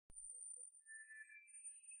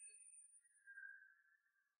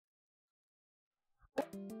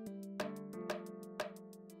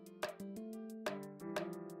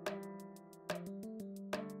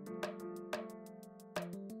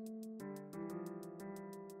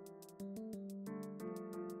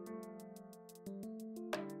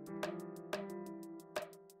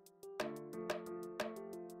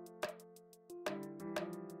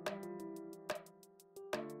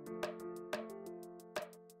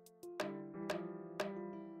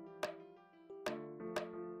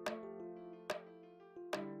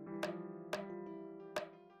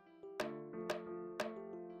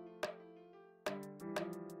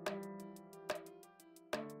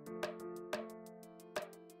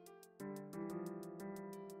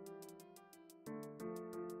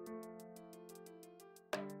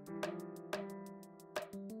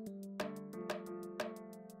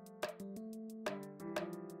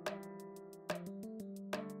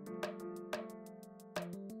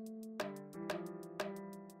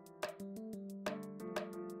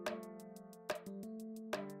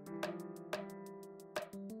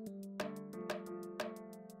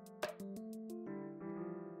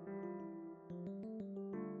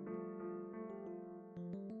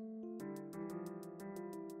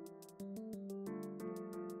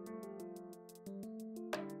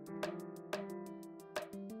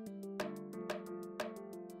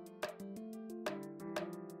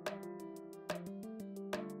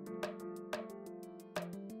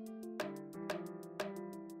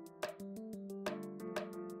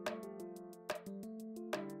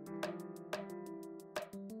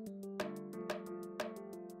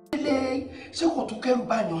Dele, ṣé kò tún kẹ́rù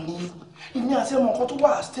báyọ̀ ni? Ìní àṣẹ mọ̀ nǹkan tó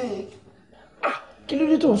wà á stay. Kí ló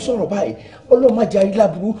dé tó ń sọ̀rọ̀ báyìí? Ọlọ́run má jẹ́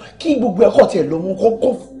aríláburú kí gbogbo ẹ̀kọ́ tiẹ̀ lọ mú kó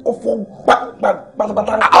fọ́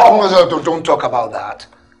pátápátá. Oh, don't talk about that.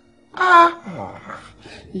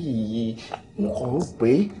 Nǹkan ó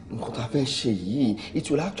pé nǹkan tá a fẹ́ ṣe yìí, it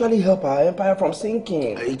will actually help our empire from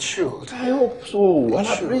sinking. It should. I hope so. And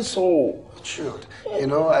I pray so. It should. You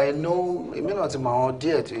know, I know, it may not be my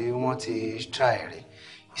dear to you want to try it.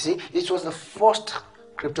 You see, it was the first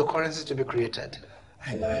cryptocurrency to be created.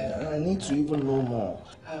 I need to even know more.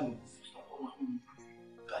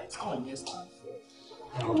 It's on, yes.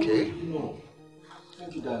 Okay. No.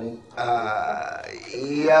 Thank you, darling.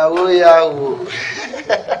 Yahoo.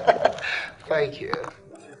 Thank you.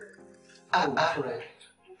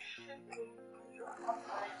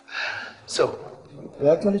 So,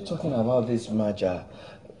 we're actually talking about this merger.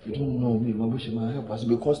 You don't know me, but we should help us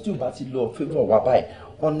because still batty law favor Wabai.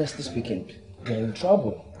 Honestly speaking, we're in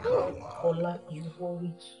trouble. Kola, you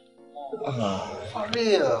worried. For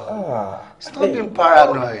real. Stop being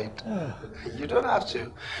paranoid. You don't have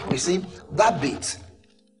to. You see, that bit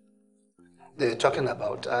they're talking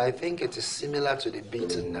about, I think it is similar to the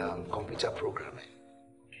bit in computer programming.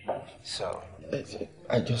 So,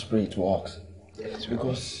 I just pray it works. Yes,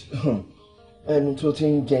 because ẹnu tó ti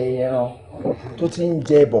ń jẹ ẹran tó ti ń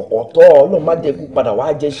jẹ bọ̀kọ̀tọ̀ Ọlọ́run má jẹ́ kó padà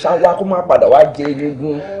wá jẹ ṣáwá kó má padà wá jẹ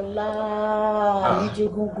egungun.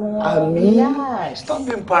 Àmín. Stop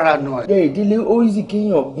being paranoid. Ìdílé ó easy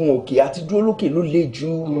kéèyàn gun òkè àti dúró lókè ló le jù.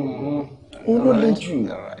 Ó ló le jù.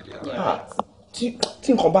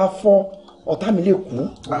 Tí nǹkan bá fọ́ ọ̀tá mi lè kú.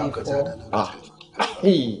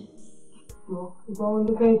 Ìgbà wo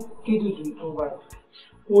ló fẹ́ kéde tuntun báyìí?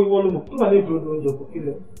 Owó ìwọ ló mọ̀ kí màá lè dúró lóúnjẹ kò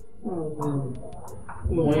kílẹ̀.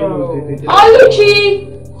 Oluchi!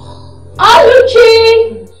 Oluchi!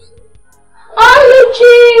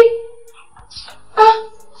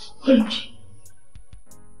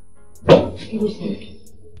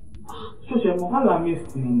 Ṣé mo hàn lámì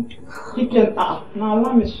sí i? Kíkẹ́ náà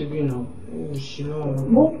lámì ṣubú náà.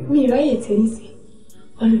 Mo mi ráyè tẹ́nísì.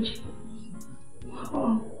 Oluchi.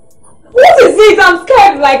 What is it? I'm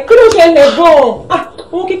scared. Like, kí ló ṣẹlẹ̀ gan?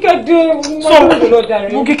 Mo kíkẹ́ dé.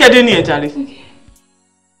 Mo kíkẹ́ dé ní ẹ̀já rẹ̀.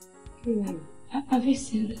 Have you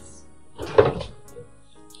seen this?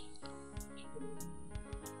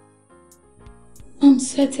 I'm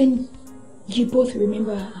certain you both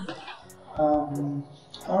remember her. I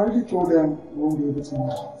already told them we won't be able to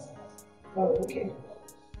make it. Oh, okay.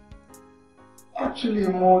 Actually,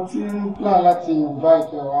 more team plan to invite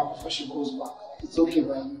her before she goes back. It's okay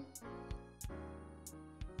by me.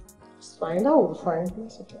 It's fine. That will be fine.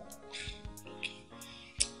 It's okay.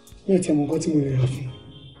 Wait, I'm going to move it.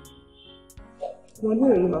 When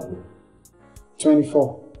are you going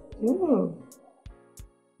 24.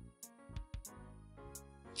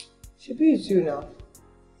 Should be with you now.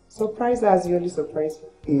 Surprise as you only surprise me.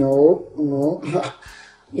 No.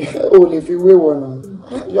 Only if you wear one.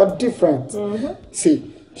 You're different.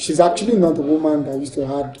 See, she's actually not the woman that used to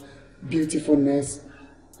have beautifulness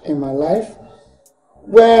in my life.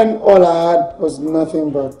 When all I had was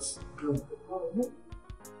nothing but blue.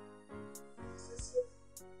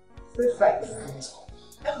 Sex.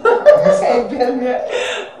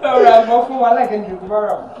 Alright, but for one, I can do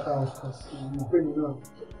tomorrow. Of course.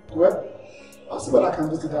 Well, I'll see what I can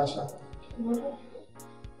do to Aisha.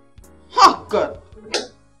 Oh, God.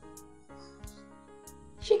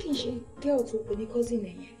 She can girl to put the cousin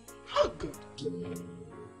in. Oh, God.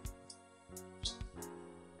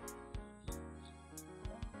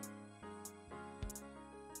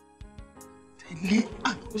 Dele,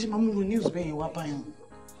 ó ṣe máa mú news bẹ́ẹ̀ wá báyìí.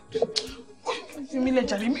 Fi mí lẹ̀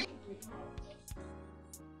jàre mi.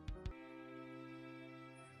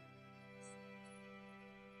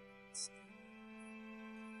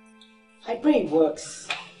 I pray it works.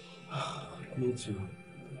 Me too.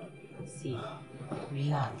 See,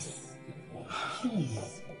 relax.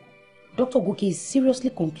 Please. Dr. Goke is seriously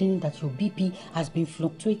complaining that your BP has been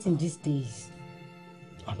fluctuating these days.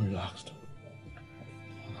 I'm relaxed.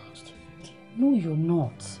 No, you're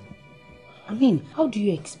not. I mean, how do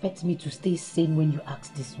you expect me to stay sane when you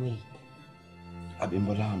act this way?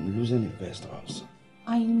 Abimbola, I'm losing investors.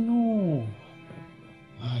 I know.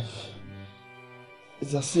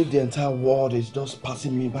 It's as if the entire world is just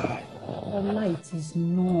passing me by. Kola, it is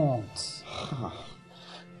not.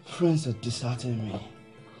 Friends are deserting me.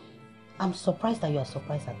 I'm surprised that you are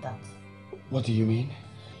surprised at that. What do you mean?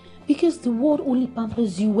 Because the world only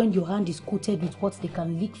pampers you when your hand is coated with what they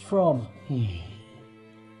can lick from.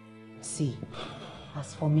 See,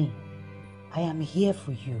 as for me, I am here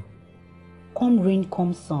for you. Come rain,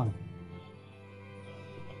 come sun.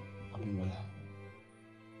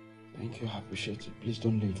 Thank you, I appreciate it. Please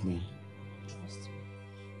don't leave me.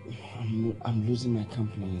 I'm losing my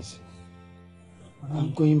companies.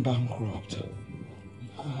 I'm going bankrupt.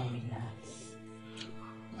 Relax.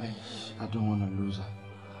 I don't want to lose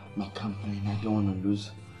my company and I don't want to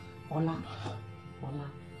lose... Ola,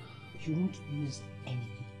 you won't lose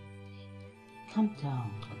anything. Calm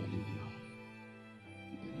down. I believe you.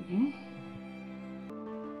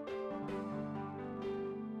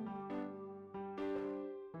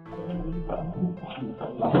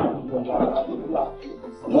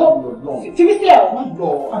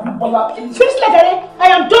 I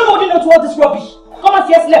am done holding on to all this rubbish. Come and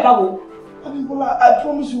see us sleep, Awo. I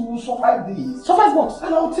promise you will survive this. Survive what?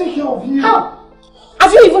 And I'll take care of you. How?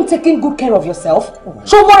 Have you even taken good care of yourself?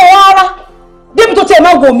 So what are you? To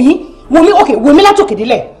tell me, okay, Womi la toke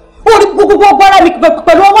Dele. Gbogbo agbára mi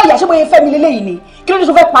pẹ̀lú ọwọ́ ìyá ṣé bóyá fẹ́ mi lélẹ́yìí ni. Kí ló dé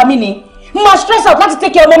tó fẹ́ pa mí ni? Mo stress out láti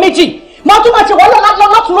take care ọmọ méjì. Mo tún máa ṣe wàhálà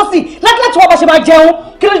lọ́tún lọ́sì láti wá bá ṣe máa jẹun.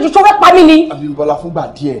 Kí ló dé tó fẹ́ pa mí ni? Abímbọ́lá fúngbà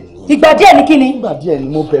díẹ̀ ni. Ìgbà díẹ̀ ni kí ni? Fúngbà díẹ̀ ni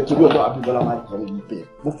mo bẹ̀ torí ọ̀dọ̀ Abímbọ́lá máa jẹun ní bẹ̀.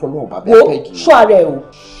 Mo fọlọ́ ọ̀bà bẹ́ẹ̀ bẹ́ẹ̀ kì í. Ṣọ́ ara ẹ̀ o.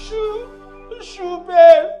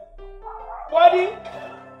 Babe.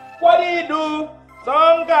 What do you do?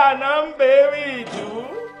 Some kind of baby do.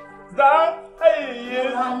 That hey.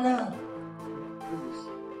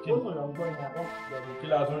 Kí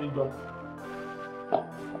la tún rí gbọ́?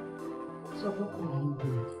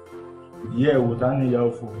 Ìyá ẹ̀wò tá ní ìyá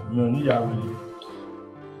òfò, mi ò ní ìyá wèrè.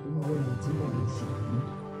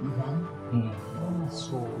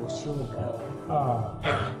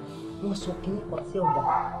 Wọ́n sọ kí nípa sí ọ̀gá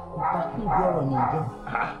ọ̀gá kí ìwé ọ̀rọ̀ ní ìjẹun.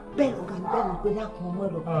 Bẹ́ẹ̀ ọ̀gá ní bẹ́ẹ̀ ni pé láàkún ọmọ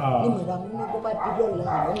ẹ̀rọ ní mìíràn mú ní bọ́bá bíbí ọ̀rọ̀ lẹ́yìn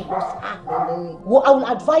lọ́nà ìgbọ́ sáà lẹ́yìn. Wo I will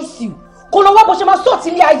advise you kó lọ wá bó ṣe máa sọ́ọ̀tì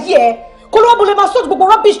ilé ayé ẹ̀ kó lọ wá bó lè máa sọ́ọ̀tì gbogbo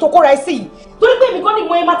rubbish tó kóra ẹ sí. Torí pé èmi kọ́ ni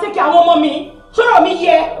mo ẹ máa tẹ́kì àwọn ọmọ mi sọ̀rọ̀ mi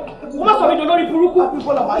yẹ kó má sọ mi dolórí burúkú.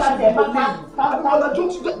 Abímbọ́lá máa ṣe é Abímbọ́lá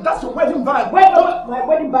that's your wedding band. My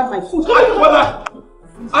wedding band, my food.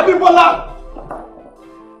 Abímbọ́lá.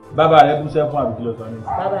 Bàbá rẹ̀ bú sẹ́kún àbíkí lọ sọ ní.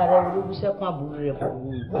 Bàbá rẹ̀ ló bú sẹ́kún àbúrò rẹ̀ kò wú.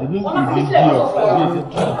 Èmi ìdí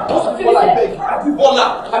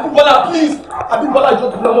Abímbọ́lá, please. Abímbọ́lá jọ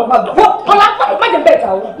kí lọ́mọ má lọ. Ọlá má jẹ bẹ́ẹ̀ ta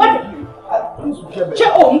o. Má jẹ. Ṣé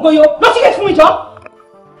o ń goyo? Lọ sí kẹ́sì fún mi jọ.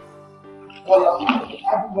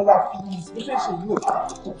 Abímbọ́lá, please. Mo fẹ́ ṣe yóò.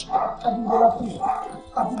 Abímbọ́lá, please.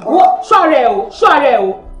 Wo ṣọ́ ara ẹ o, ṣọ́ ara ẹ o.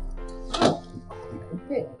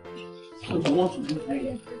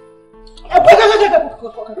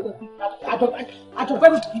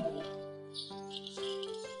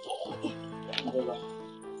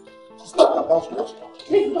 Stop about what?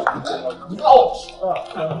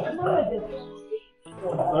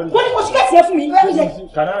 Wọ́n ní kò sí kẹ́sì ẹ fún mi.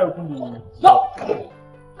 Kàrá ẹ̀kún mi. Lọ,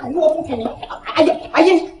 àyíwọ́ fún kìíní.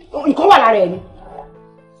 Ayé nǹkan wà lára ẹ̀ ni.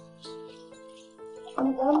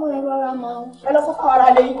 Ọmọ ẹ rọra máa ń. Ẹ lọ fọ́fọ́ ara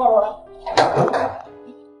lè yín kọ́ rọra.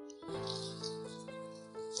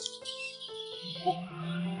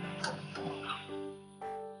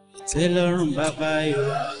 Ìtẹ́lọ́rùn bàbá yọ.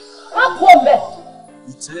 Má kú ọ̀bẹ.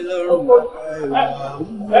 Ìtẹ́lọ́rùn bàbá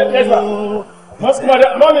yọ.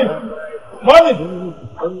 Mọ́mí.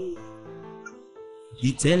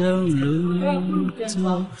 Ìtẹ́lọ́rùn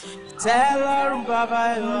lóòótọ́. Ìtẹ́lọ́rùn bàbá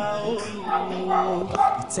yọ.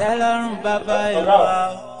 Ìtẹ́lọ́rùn bàbá yọ.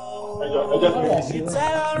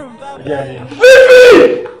 Ìtẹ́lọ́rùn bàbá yọ.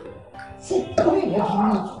 Ṣé orí rẹ̀ kì í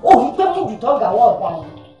ní òun pé kí ìdìtọ́ gà wọ́ ọ̀gá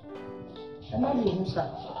yìí? Ẹ má lè mú sà.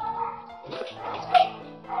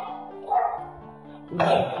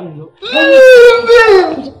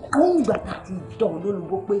 Wọ́n ń gbà tá a ti dán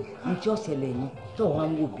lólobó pé ìjọ ṣẹlẹ̀ ni tó wọ́n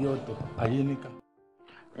ń wò bí ọ̀dẹ̀. Ayé níkà.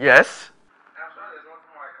 Yes.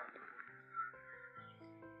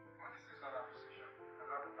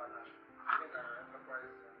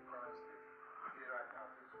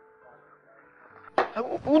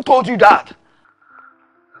 Who told you that?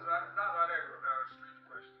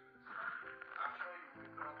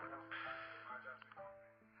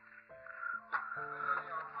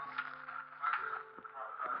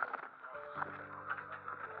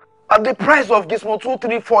 But the price of Gizmo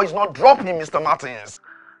 234 is not dropping, Mr. Martins.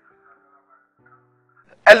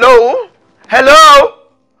 Hello? Hello?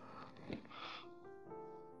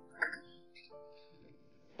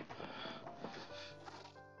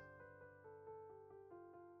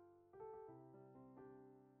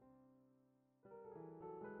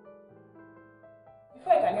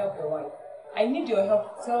 Before I can help your wife, I need your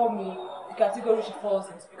help to tell me the category she falls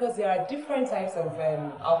into because there are different types of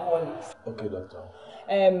alcoholics. Okay, doctor.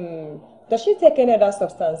 Does she take any other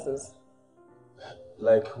substances?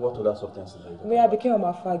 Like what other substances? We are became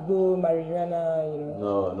a fagbo, marijuana, you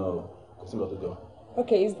know. No.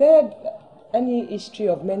 Okay, is there any history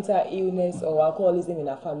of mental illness or alcoholism in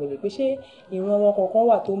her family? Pé ṣé ìran wọn kankan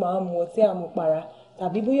wà tó máa ń mu ọtí àmupara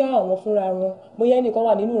tàbí bóyá àwọn fúnra wọn bóyá ẹnìkan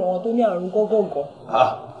wà nínú wọn tó ní àrùn gọ́gọ̀gọ̀.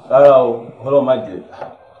 Rárá o, Ọlọ́run má jẹ́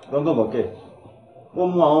gọ́gọ̀gọ̀ kẹ̀. Mo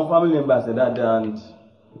mú àwọn family members dáadáa and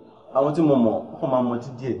àwọn tí mo mọ̀ wọ́n máa mọtí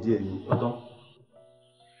díẹ̀díẹ̀ ní ọdún.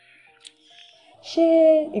 Ṣé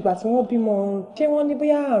ìgbà tí wọ́n bímọ ṣé wọ́n ní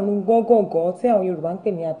bóyá àrùn gọ́gọ̀gọ̀ tí àwọn Yorùbá ń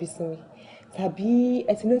pè ní abísínmi tàbí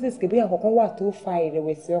ẹ ti notice pé bóyá kankan wà tó fa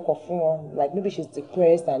ìrẹ̀wẹ̀sì ọkàn fún wọn, like maybe she's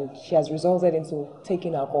depressed and she has resulted into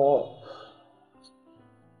taking alcohol.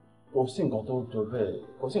 Kò sí nǹkan tó jọ bẹ́ẹ̀,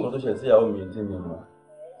 kò sí nǹkan tó ṣẹlẹ̀ sí ìyàwó mi tí mi mọ̀.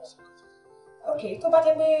 Okay, tó bá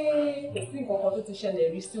jẹ́ pé kò sí nǹkan kan tó ti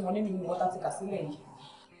ṣẹlẹ̀ rí sí wọn nínú ìwọ̀n tá ti kà sílẹ̀ yìí.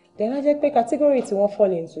 Then á jẹ́ pé category tí wọ́n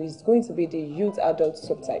fall into is going to be the youth adult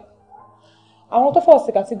subtype. Àwọn tó fall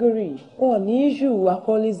sí category yìí wọn ní issue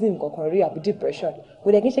alcoholism kankan rí àbí depression.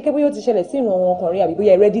 Kò dẹ̀ kí n ṣe pé bóyá ó ti ṣẹlẹ̀ sí ìran wọn kan rí àbí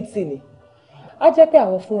bóyá heredity ni. Á jẹ́ pé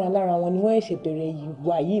àwọn fúnra lára wọn ni wọ́n ṣe bẹ̀rẹ̀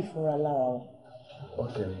ìwà yìí fúnra lára wọn.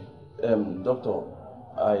 Okay, doctor,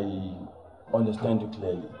 I understand you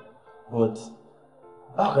clearly, but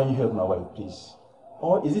how can you help my wife, please?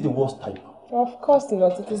 Or is it the worst type? Of course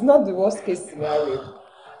not. It is not the worst case scenario.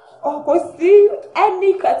 Kò sí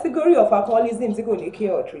any category of alcoholism tí kò ní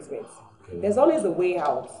cure or treatment. Okay. There's always a way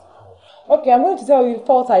out. Okay, I'm going to tell you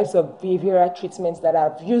 4 types of behavioral treatments that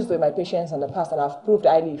I've used with my patients in the past and have proved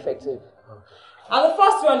highly effective. Okay. And the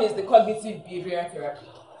first one is the cognitive behavioral therapy.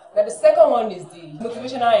 Then the second one is the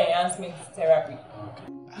motivational enhancement therapy.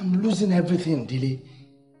 Okay. I'm losing everything, Dele.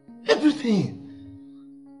 Everything.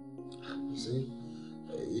 You see,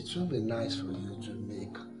 it would be nice for you to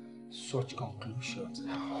make such conclusions.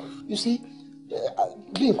 You see,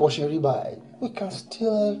 being Kosheriba, we can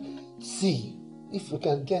still see if we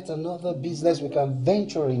can get another business we can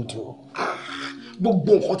venture into.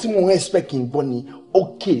 Gbogbo nǹkan tí mo expect in Bonnie,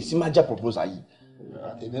 okay, sí máa jẹ́ proposal yìí.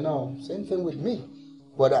 You know, same thing with me.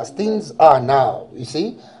 But as things are now, you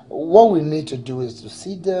see, what we need to do is to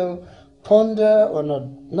sit down, ponder on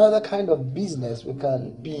another kind of business we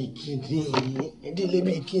can be. Dele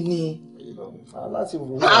bikini.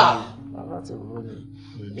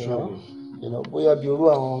 You know, we are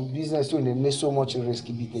bureau business to need so much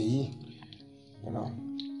risky bit, you know.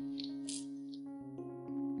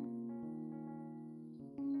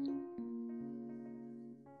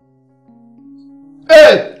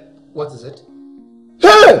 Hey! What is it?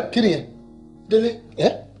 Hey! Kini, Dele,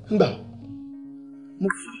 eh? Mba.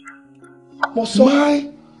 Mo sọ.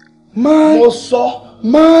 Hey!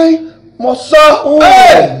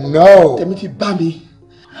 No. Tèmi ti bá mi.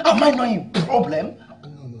 Am I not in problem? No.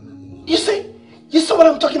 You see what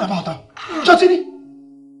I'm talking about now? Jotini.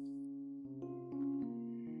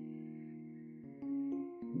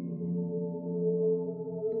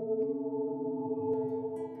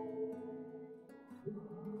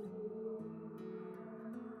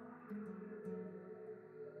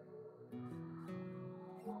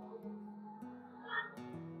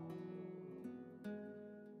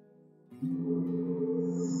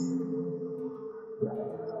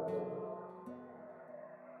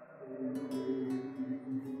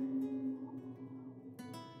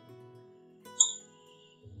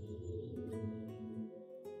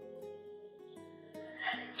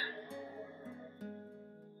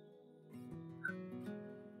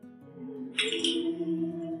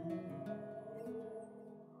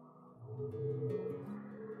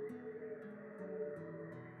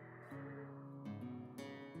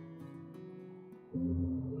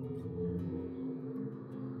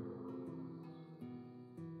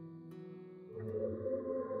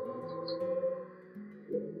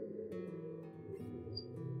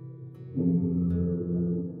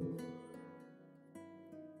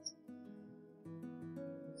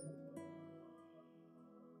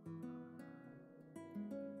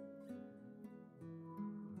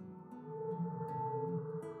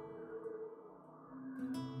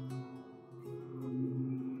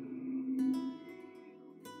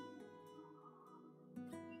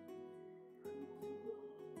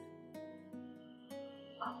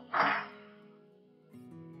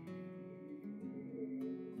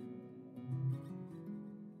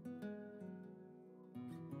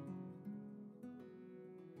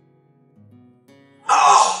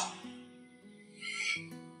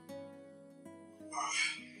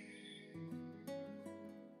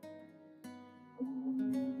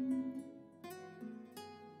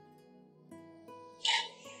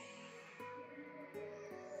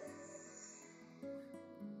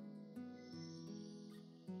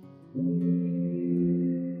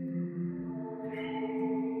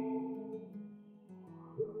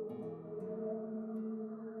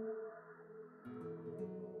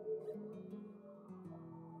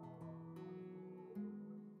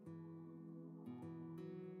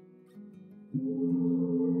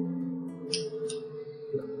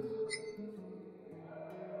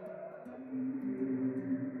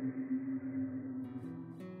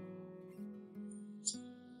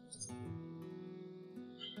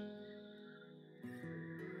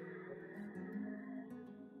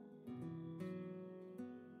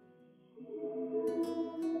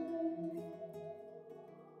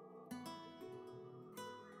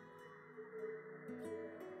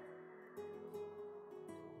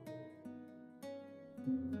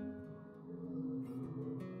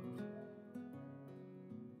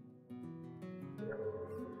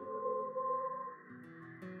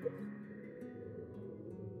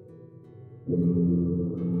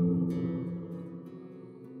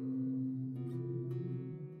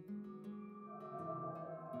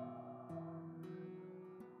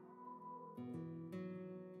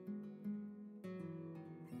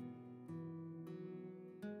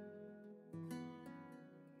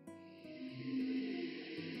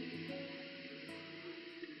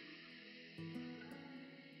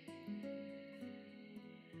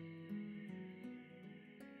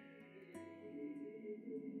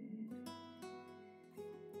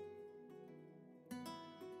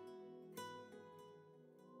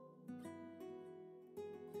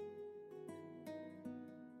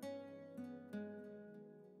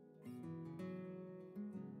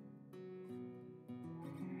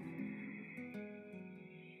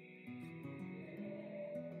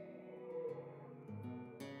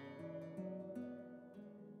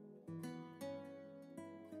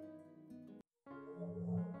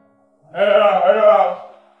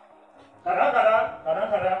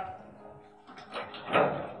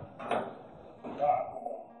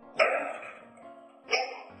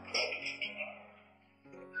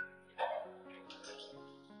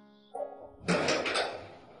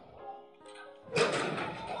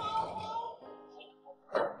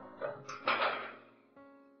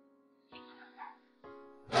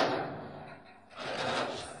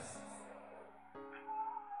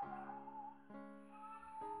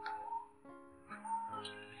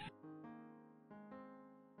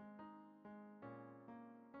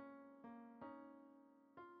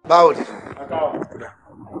 Báwo ni?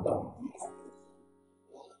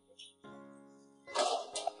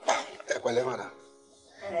 Ẹ pẹ̀lẹ́ madam.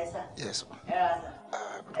 Yes.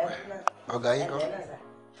 Ọ̀gá yín kọ́.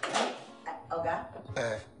 Ọ̀gá.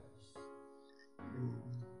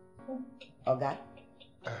 Ọ̀gá.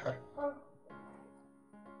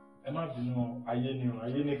 Ẹ má bínú ayé ni o,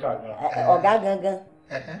 ayé ní kàgan. Ọ̀gá gangan.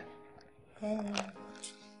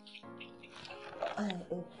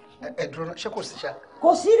 Ẹ dúró ṣé kò sí ṣá?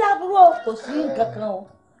 Kò sí lábúrò, kò sí nǹkan kan o.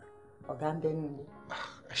 Ọ̀gá ń bẹ́nu ilé.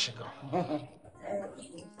 Ẹ ṣe gan.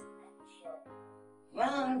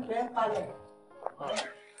 Máa ń fẹ́ palẹ̀.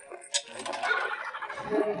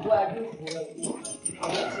 Gbogbo àdúgbò rẹ̀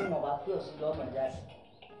ọ̀rẹ́ tí mo bá pè ọ́ sí lọ́mọ jáde.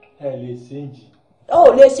 Ẹ lè ṣéǹjì. O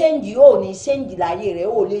ò lè ṣéǹjì, o ò ní ṣéǹjì láyé rẹ̀,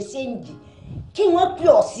 o ò lè ṣéǹjì. Kí wọ́n pè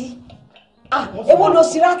ọ́ sí. Èwo ló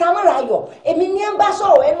sì ra kámẹ́rà ayọ̀? Èmi ní ẹ̀ ń bá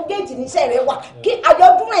sọ̀rọ̀ ẹnu géètì níṣẹ́ rẹ̀ wà. Kí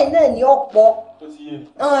àjọ̀dún rẹ̀ náà ní ọ̀pọ̀.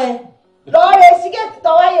 Lọ́ọ̀rẹ́ sígẹ́ẹ̀tì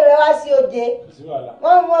tọ́wáyé rẹ̀ wá sí oje.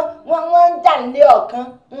 Wọ́n ń dà nílé ọ̀kan,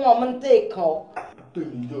 wọ́n mú tẹ̀ kàn ọ́.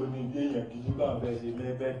 Tòmí jọ ní ilé èèyàn gidi bá ń fẹ́ ṣe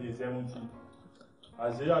mẹ́fẹ́ di 70.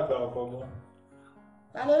 Àṣírí àgbà ọkọ̀ gan.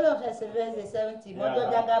 Ta ló lọ fẹsẹ̀ fẹsẹ̀ 70 mọ́jọ́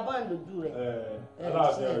jagabọ́n lójú rẹ̀.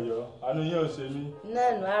 Aláàfin Ọ̀yọ́, àánú yóò ṣe mí. Náà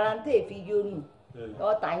nù ara ń tè fi yónú.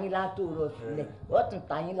 Ọ̀tá yín látò rọ̀ sílẹ̀, ọ̀tún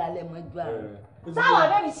ta yín lálẹ́ mọ́jú àrùn. Sáwọn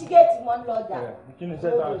abẹ́mi sígẹ́ẹ̀tì mọ́ ń lọ́jà. Kí ni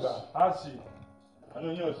sẹ́tà àgbà? Á sì. Àánú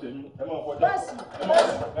yóò ṣe mí.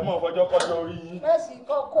 Ẹ mọ̀ fọjọ́ kọjọ́ orí yín. Mẹ́sì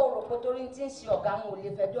kó rò pé torí tí ń ṣe ọ̀gá wọn ò lè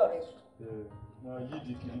fẹjọ́ rẹ̀ sùn. Wọ́n yí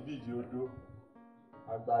di kiri bí ìdí odó.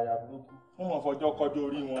 Àgbàyà burúkú. Wọ́n mọ̀ fọjọ́ kọjọ́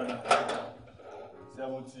orí wọn ni.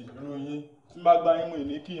 70 irú yín. Tí n bá gbá yín mú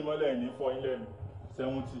ìní kí ìmọ́lẹ̀ ìní fọ yín lẹ́nu.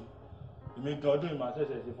 70. Èmi gan ọdún ìmọ̀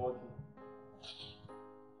àṣẹ̀ṣẹ̀ ṣe 40.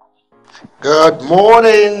 Good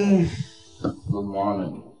morning. Good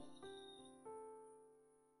morning.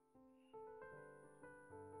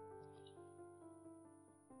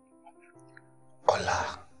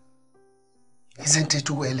 Ola, isn't it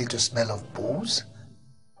too early to smell of booze?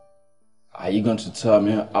 Are you going to tell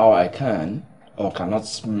me how I can or cannot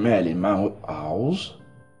smell in my house?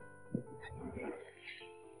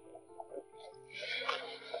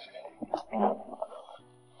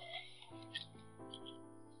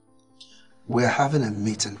 We're having a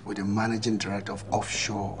meeting with the managing director of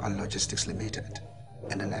Offshore and Logistics Limited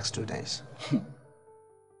in the next 2 days.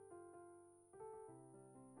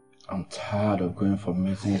 I'm tired of going for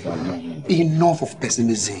meetings alone. Enough of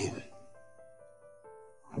pessimism.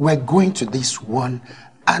 We're going to this one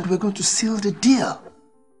and we're going to seal the deal.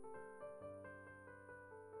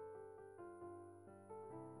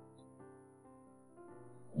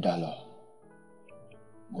 Dalo.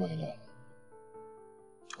 Go alone.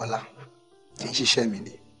 Kola, kì í ṣiṣẹ́ mi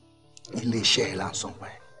ni. Ilé iṣẹ́ ẹ̀ là ń sọ pa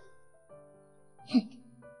ẹ̀.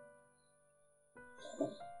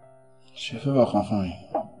 Ṣé fẹ́ wà kan fún mi?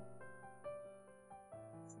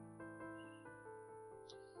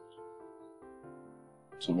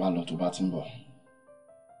 Tó bá lọ tó bá ti ń bọ̀.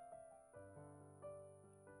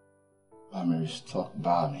 Bá mi restock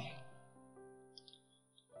bá mi.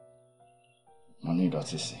 Mo ní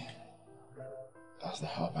ìdọ̀tí sí. That's the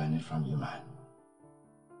help I need from you, man.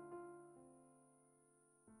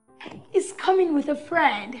 He's coming with a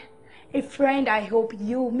friend. A friend I hope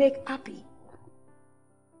you make happy.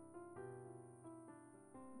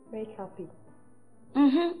 Make happy.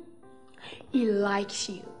 Mm-hmm. He likes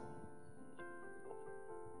you.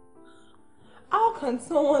 How can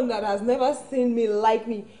someone that has never seen me like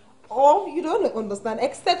me? Or you don't understand,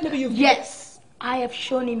 except maybe you've... Yes, I have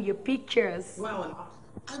shown him your pictures. Why on earth?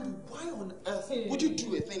 And why on earth would you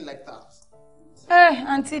do a thing like that? Hey,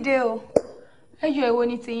 Auntie Dale. Hey, you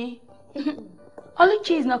want anything?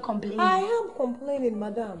 Oluchi is not complaining. I am complaining,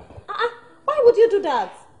 madam. Why would you do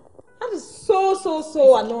that? That is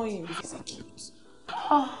so annoying. Is it cute?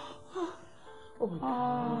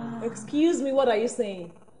 Excuse me, what are you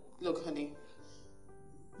saying? Look, honey,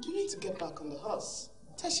 you need to get back on the horse.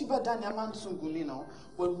 Teshiba Danyaman Sunguni now.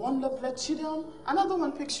 When one love lets you down, another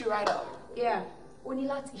one picks you right up. Yeah,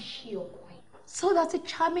 Unilati Shio. So that a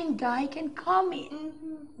charming guy can come in.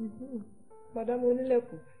 Madam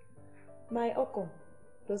Unilepu, my Oko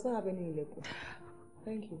does not have any Ilepu.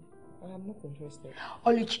 Thank you. I am not interested.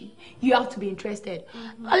 Oluchi, you have to be interested.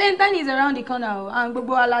 Valentine is around the corner, and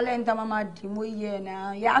Bobo Alalenta Mama Dimoye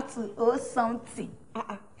now. You have to owe something.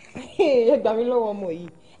 Hey,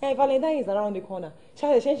 Valentine is around the corner.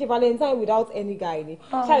 She Valentine without any guy. Besides,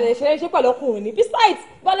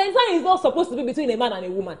 Valentine is not supposed to be between a man and a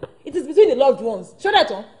woman. It is between the loved ones. Show that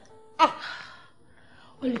one.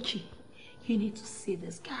 Oluchi, you need to see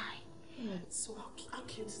this guy. So how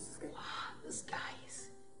cute is this guy? This guy is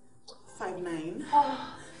 5'9",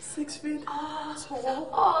 6 feet,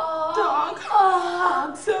 tall, dark,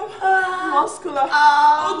 handsome, muscular,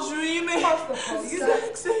 dreamy,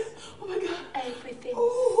 sexy. Oh my God. Everything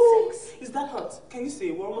sexy. Is that hot? Can you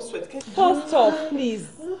see? We're almost sweat. Stop, please.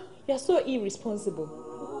 You're so irresponsible.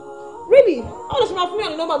 Really? How does my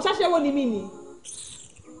family know about Shasha what mean?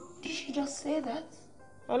 Did she just say that?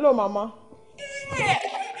 Hello, Mama. Yeah.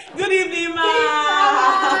 Good evening, Ma.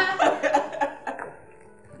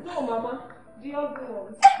 No, Mama. The ugly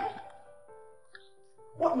ones.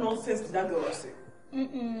 What nonsense did that girl say?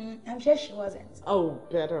 I'm sure she wasn't. Oh,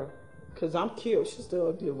 better. Because I'm cute. She's the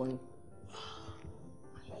ugly one.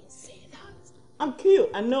 I didn't say that. I'm cute.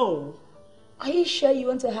 I know. Are you sure you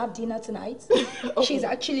want to have dinner tonight? Oh. She's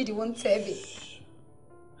actually the one serving.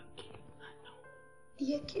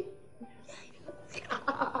 You're cute.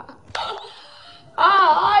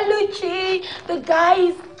 Luchi, the guy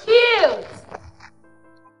is cute.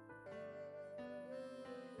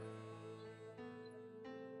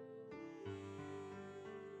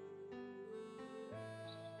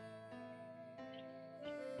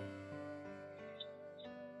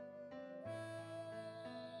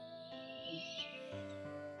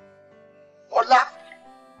 Ola.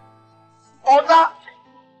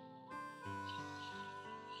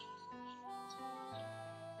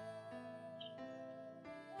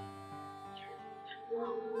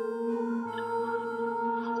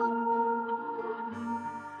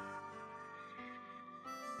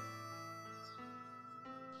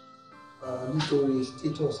 Nítorí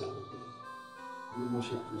status ni mo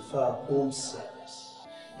ṣe prefer home service.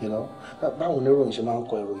 You know, báwo ni ìròyìn ṣe máa ń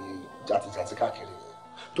kọ ìròyìn jàtìjàtì káàkiri?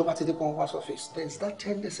 Tó bá ti dé pọ́n wá surface, there is that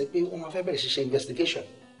tendency pé wọ́n máa fẹ́ bẹ̀rẹ̀ ṣiṣẹ́ investigation.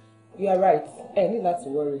 You are right. Not to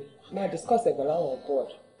worry. Now discuss it along on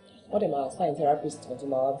board. What am I assigning therapist to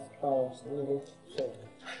my house?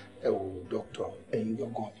 Doctor, you're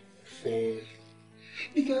going fair.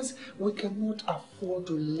 Because we cannot afford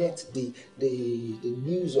to let the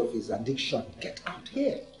news of his addiction get out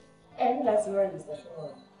here. Not to worry, Mr.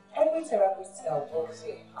 Shimon. Every therapist that works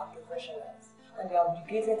here are professionals, and they are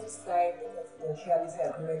obligated to sign a confidentiality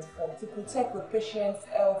agreement to protect the patient's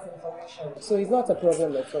health information. So it's not a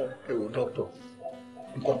problem at all. Doctor,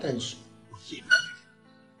 importance.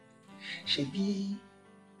 Ṣebí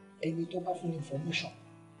ẹni tó bá fún information,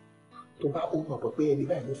 tó bá ó mọ̀ pé ẹni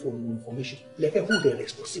báyìí ló fún information, lẹ́fẹ̀ẹ́ who they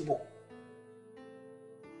responsible.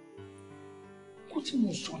 Kó tí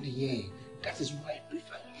mo sọ nìyẹn, that is why I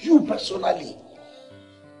prefer you personally.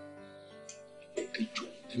 Ẹjọ́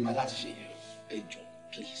tí màá láti ṣe ẹjọ́,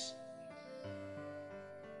 please.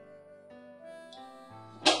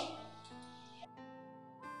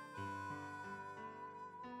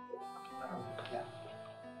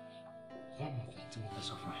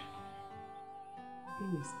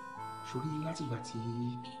 Yes. Ṣorí látìgbà tí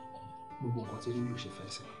gbogbo nǹkan tí Lulu ṣe fẹ́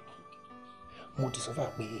sí. Mo discover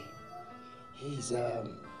pé he is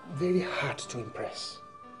very hard to impress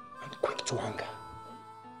and quick to anger.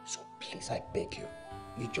 So please, I beg you,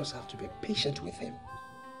 you just have to be patient with him.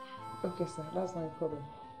 Okay, sir, that's not a problem.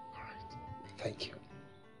 All right, thank you.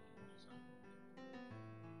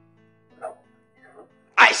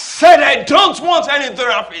 I said I don't want any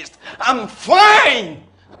therapist. I'm fine.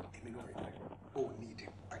 Oh, need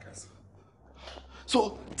him, I can see.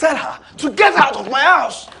 So tell her to get out of my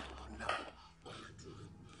house.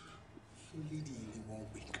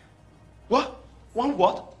 What? One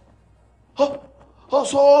what?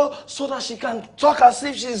 So that she can talk as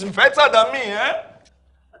if she's better than me, eh?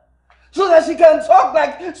 So that she can talk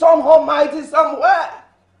like some almighty somewhere.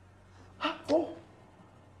 Oh,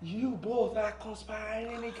 you both are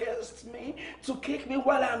conspiring against me to kick me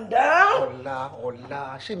while I'm down?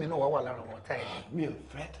 Ola, she may know what I'm saying. Me a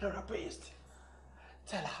vet therapist.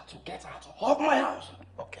 Tell her to get out of my house.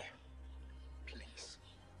 Okay. Please.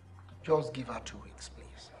 Just give her 2 weeks,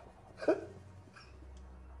 please.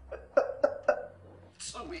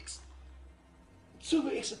 2 weeks. 2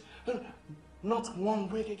 weeks. Not 1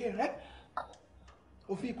 week again, right?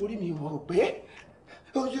 Oh,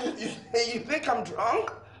 you think I'm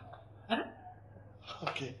drunk? Huh?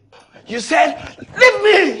 Okay. You said, leave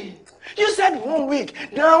me! You said 1 week.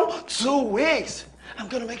 Now 2 weeks. I'm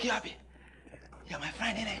gonna make you happy. You're my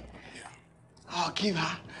friend, innit? I'll give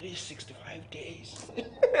her 65 days.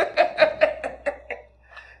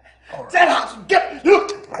 Right. Tell her to get,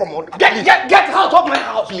 look! Come on. Get out of my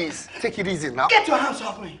house! Please, take it easy now. Get your hands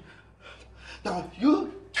off me. Now,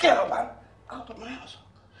 you get up and out of my house.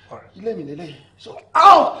 All right. You let me delay. So,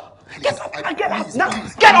 out! Get up and get out now!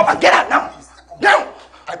 Get up and get out now! Now!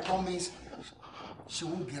 I promise she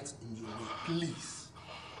won't get in your way, please.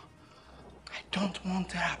 I don't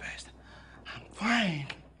want therapist. I'm fine.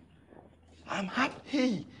 I'm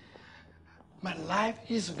happy. My life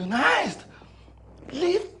is organized.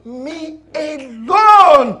 Leave me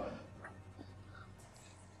alone!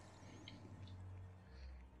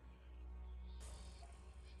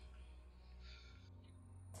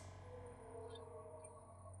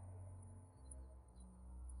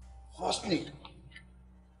 Firstly,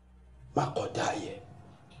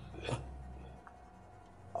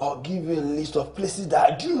 I'll give you a list of places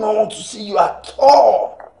that I do not want to see you at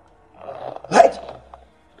all. Right?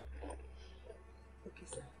 Okay,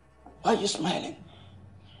 sir. Why are you smiling?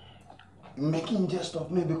 You're making jest of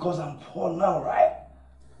me because I'm poor now, right?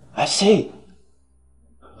 I say.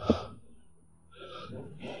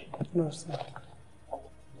 No, sir.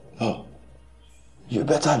 No. You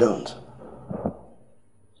better don't.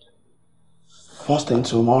 First thing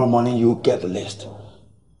tomorrow morning, you'll get the list.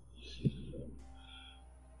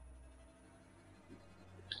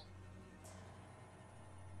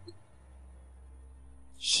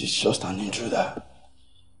 She's just an intruder.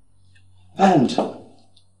 And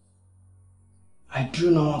I do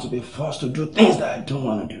not want to be forced to do things that I don't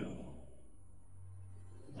want to do.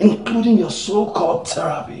 Including your so-called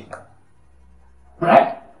therapy.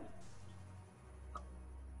 Right?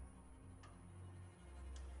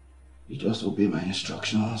 You just obey my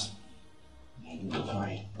instructions and you'll be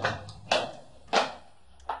fine.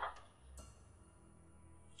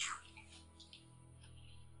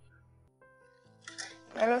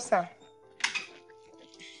 Hello, sir.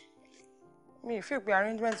 Me, if you be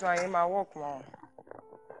arrangements why my work mọ́.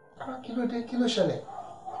 Kí ló dé? Kí ló ṣẹlẹ̀?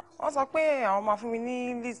 Wọ́n sọ pé àwọn máa fún mi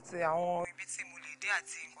ní list àwọn ibi tí mo lè dé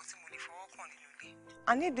àti nǹkan tí mo lè fọwọ́ kàn nínú ilé.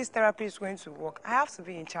 And if this therapy is going to work, I have to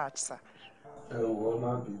be in charge, sir. Wo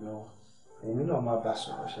má bínú. Èmi náà máa bá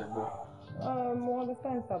sọ̀rọ̀ ṣẹ́gbọ́n. I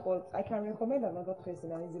understand, sir, but I can recommend another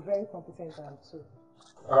person and he's a very competent man too.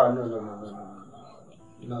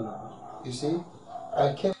 No. You see,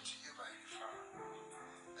 I came to you by referral.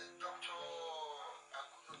 The doctor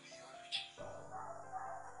Agunobi Oluchi.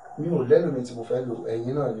 Mi ò lẹ́nu mi tí mo fẹ́ lò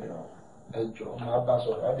ẹ̀yin náà ni ẹ jọ̀ọ́ máa bá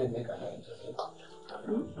sọ̀rọ̀ á lè ní kàná ìjọsìn.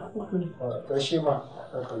 Ẹ ṣé mà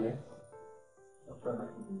ẹ pẹ̀lẹ́.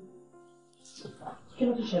 Kí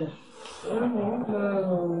ló ti ṣẹlẹ̀?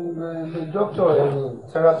 The doctor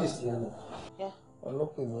therapist yẹn ni.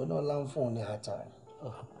 Ọlọ́pàá ìwé náà láǹfọ̀n ní hard time.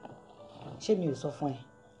 Ṣé mi ò sọ fún ẹ?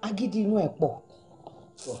 Agídí inú ẹ̀ pọ̀.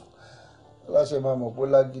 Láṣẹ máa mọ̀ pé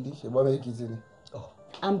lágídí ṣe bọ́ méjì ni.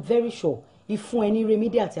 I'm very sure ìfún ẹ ní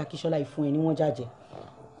Remedy àti Akíṣọlá ìfún ẹ ní wọ́n jájẹ.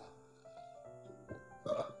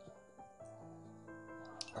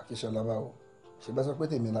 Akíṣọlá báwo? Ṣé bá sọ pé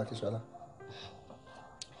tèmi ní Akíṣọlá?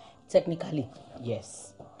 Technically,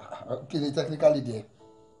 yes. Kí ni technically there?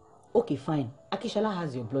 Okay, fine. Akíṣọlá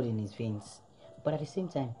has your blood in his veins. But at the same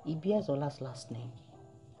time, he bears Ola's last name.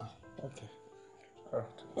 Okay. All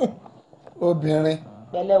right. Obìnrin.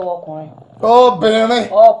 Pẹ̀lẹ́ ọkùnrin. Obìnrin.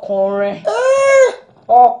 Ọkùnrin.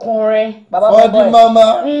 Ọkùnrin. Baba for the mama.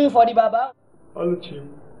 For the baba. Oluchi,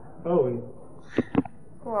 how are you?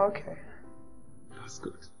 Oh, okay. That's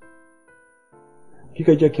good.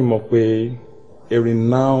 Kíkẹ́ jẹ́ kí n mọ̀ pé a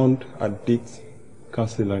renowned addict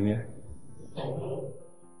counselor ni ẹ́.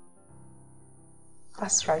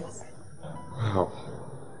 That's right. Wow.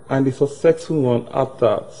 And a successful one at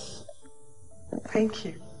that. Thank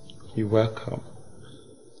you. You're welcome.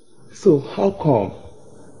 So how come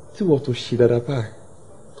tí wọ́n tó ṣe dáadáa báyìí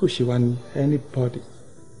tó ṣe wá ní anybody?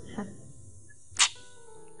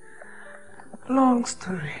 Long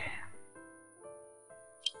story.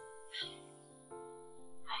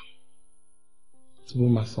 Tí mo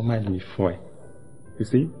máa sọ mind mi fún ẹ. You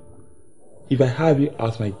see, if I have you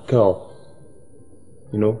as my girl,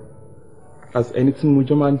 you know, as anything mo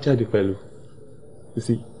jọ máa ń jáde pẹ̀lú, you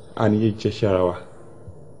see, àníyé jẹ́ ṣe ara wa.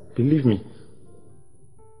 Believe me.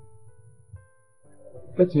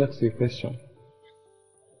 Let me ask you a question.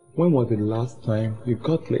 When was the last time you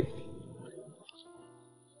got laid?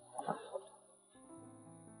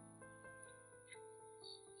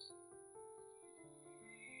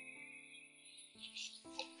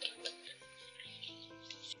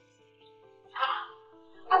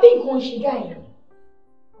 Àbí nǹkan ṣe guy.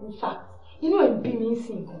 In fact, inú ẹ̀ bí mi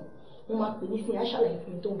sí nǹkan. Mo máa pè ní sí aṣàlàyé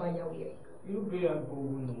fún mi tó ń bá yàwó rẹ̀. Irú bí àgbo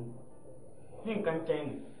nù. Ní nǹkan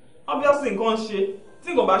kẹ́ni. Obviously nǹkan ṣe. Tí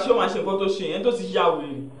nǹkan bá ṣe ó máa ṣe nǹkan tó ṣe yẹn tó ti yá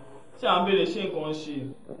wèrè. Ṣé à ń béèrè ṣé nǹkan ṣe?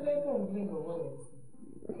 Ẹlẹ́gbọ̀n ń gbé ìgbọ̀wọ́ rẹ̀.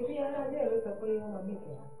 Ibi ara ilé ẹ̀ ló sọ pé wọ́n máa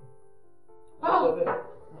mìtẹ̀ á.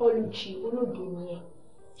 Oluchi, olódo ni ẹ.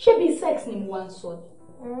 Ṣé bí sex ni mo wá ń sọ ni?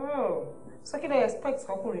 So kí ló expect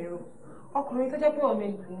ọkùnrin rò? Ọkùnrin tó jẹ́ pé on a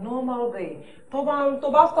normal day tó bá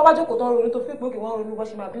jókòó tó ń ronú tó fi pé wọ́n ronú bó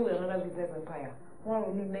ṣe máa build another business empire. Wọ́n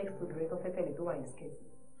ronú next to the tó fẹ́ tẹ̀lé tó wà ní skate.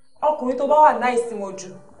 Ọkùnrin tó bá wà nice sí wọn jù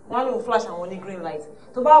wọ́n á lò flash àwọn ní green light.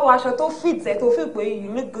 Tó bá wọ aṣọ tó fit ẹ tó fi pé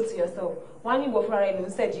you look good to yourself. Wọ́n á ní ìwọ fúnra rẹ̀ ló ń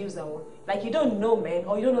seduce àwọn. Like you don't know men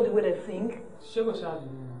or you don't know the way they think. Ṣé kò ṣáà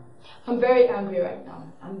dùn? I'm very angry right now.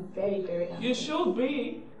 I'm very, very angry. You should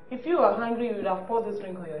be. If you were hungry, you would have poured this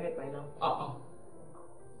drink on your head by now.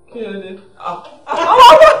 Kí ló dé?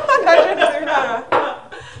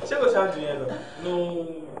 Ṣé kò ṣáà dùn yẹn lọ?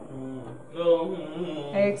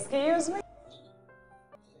 No. Excuse me?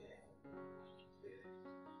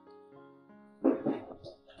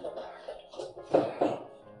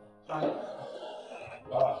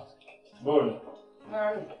 Bọ́ọ̀lù.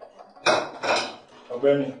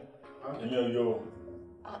 Ọ̀gbẹ́ni, èmi ò yọ.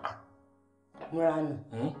 Múranù.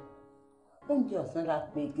 Oúnjẹ ọ̀sán la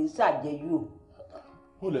pè kí ṣàjẹyù o.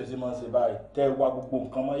 Ó lè ṣe máa ṣe báyìí, tẹ́ wá gbogbo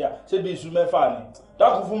nǹkan mọ́yà. Ṣé bí iṣu mẹ́fà ni?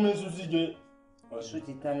 Dákun fún mi iṣu síje. Iṣu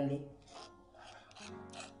ti tán lé.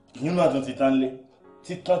 Ìyún náà tún ti tán lé.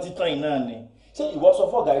 Títán yìí náà ni. Ṣé ìwọ sọ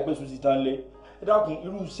fọ́gà yìí pé iṣu ti tán lé? Ẹ dákun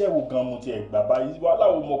irú iṣẹ́ wo gan mo ti ẹ̀ gbà báyìí? Wà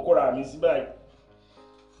láwo mo kóra mi sí báyìí.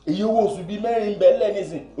 Èyí owó oṣù bíi mẹ́rin bẹ́ẹ̀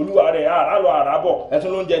lẹ́nìsìn. Olúwa rẹ̀ àrà lọ àrà bọ̀.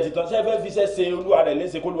 Ẹ̀tún ló ń jẹ títán. Ṣé ẹ fẹ́ fi iṣẹ́ ṣe olúwa rẹ̀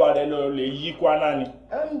léṣe kó olúwa rẹ̀ lọ lè yí kó aná ni?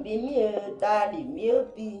 Ó ń bí mi ò ta lè mí ó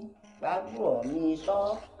bí gbàgbọ́ mi sọ.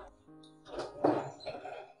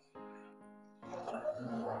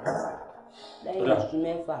 Lẹ́yìn iṣu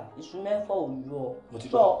mẹ́fà ò yọ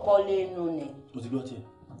tó ọkọ lẹ́nu ni. Mo ti gbọ́ tiẹ̀.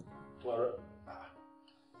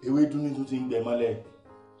 Ewédú ní tó ti ń gbẹ mọ́lẹ̀.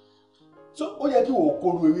 So ó yẹ kí wò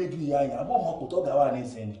kóru ewédú ìyá yẹn àbọ̀ ọmọ kò tọ́gà wà ní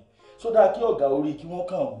ìsinmi. So dáa kí ọ̀gá orí kí wọ́n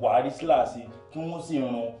kàn wárí síláàsì kí wọ́n sì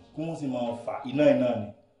run kí wọ́n sì máa fà iná ni.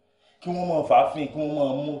 Kí wọ́n máa fà á fín kí wọ́n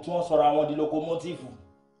máa mú tí wọ́n sọra wọn di lókómọ́tìfù.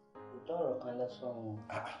 Ìtọ́rọ̀ kan lọ sọ wọn.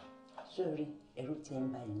 Sórí ẹ̀rù ti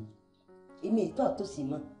ń bá yín. Èmi ìtọ́ tó sì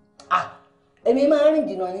mọ́. Èmi máa ń rìn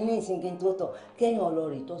jìnnà nínú ìsìnkí tó tọ̀ kẹ́yìn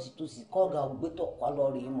ọlọ́rẹ̀ tòsí kọ́gà ògbétọ̀ kọ́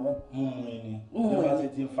lọ́ọ̀rẹ̀ mọ́. Mú ẹni. Mo máa ṣe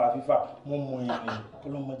ti fa fífà mú ẹni.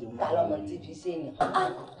 Ọlọ́mọdé mú. Tálọ́mọ ti fi sẹ́yìn.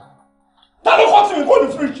 Ta ló kọ́ tí mi kó ní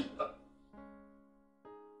fíríjì?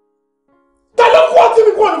 Ta ló kọ́ tí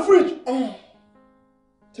mi kó ní fíríjì?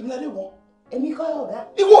 Tèmíládé wọ. Èmi kọ́ ọ̀gá.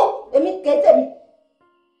 Ìwọ. Èmi kẹ́tẹ́ mi.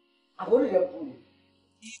 Àbúrò rẹ̀ kú mi.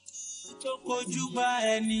 Ikú tó kojú bá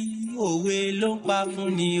ẹni òwe ló ń pa fún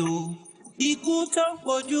ni o. Ikú tó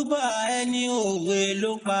kojú bá ẹni òwe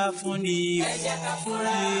ló ń pa fún ni o. Ẹ jẹ́ ká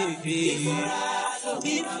fura,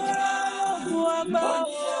 ìfura lóògùn àgbà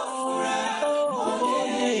òòrùn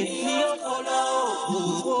lè ní ọpọlọ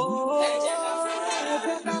òòrùn. Ẹ jẹ́ ká fura,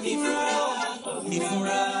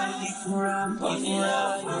 ìfura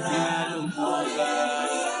ló ń pọlọ.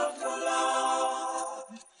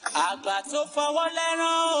 Àgbà tó fọwọ́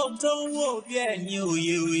lẹ́rán tó ń wò bí ẹni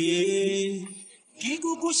òye. kí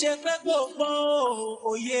kúkú ṣe pé gbogbo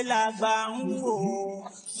òye làgbà ń wò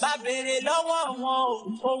bá béèrè lọ́wọ́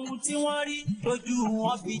wọn ohun tí wọ́n rí lójú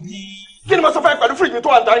wọn fi jì. Kí ni mo sọ fún ẹ pẹ̀lú fíríjì mi tó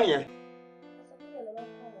wà ń dá nìyẹn?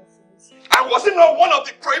 And was it not one of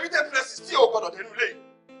the prohibited places tí o gbọdọ̀ dẹnu lé?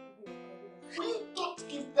 You don't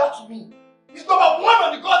give that to me. It's number 1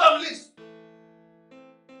 on the goddamn list.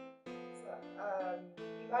 Sir,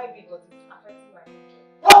 it might be, but it's affecting my future.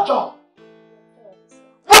 What job?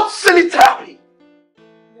 What silly therapy?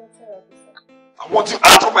 Your therapy, sir. I want you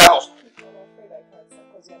out of my house. I'm afraid I can't, sir,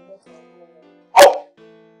 because you're not a woman. Oh!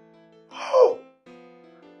 Oh!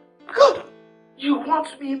 Good. You want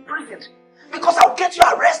to be imprisoned? Because I'll get you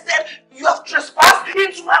arrested. You have trespassed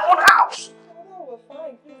into my own house. No, we're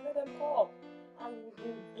fine. Please let them come. I would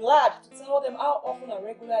be glad to tell them how often and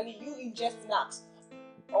regularly you ingest snacks.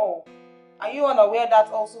 Oh, are you unaware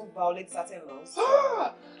that also violates certain laws?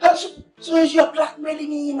 So you're blackmailing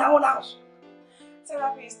me in my own house?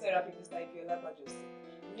 Therapy is therapy, Mr. Afaila Ojo.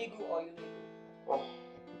 Legal or illegal. Oh,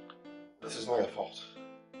 this is not your fault.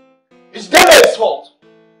 It's Dele's fault.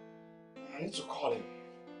 I need to call him.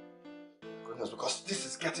 Goodness, because this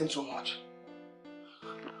is getting too much.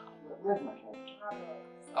 Where's my phone?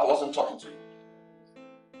 I wasn't talking to you.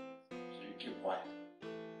 So you keep quiet.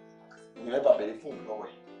 You never be the phone away.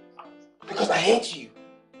 Because I hate you.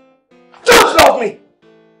 Don't love me!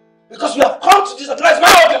 Because you have come to disorganize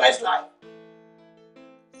my organized life.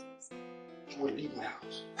 You will leave my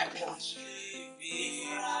house. I promise you.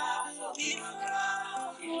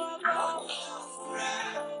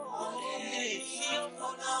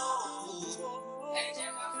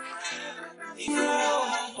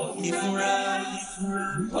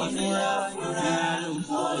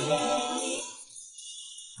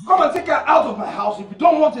 Come and take her out of my house if you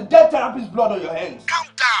don't want a dead therapist's blood on your hands. Calm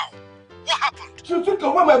down. What happened? She took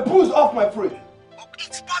away my booze off my fridge. Oh,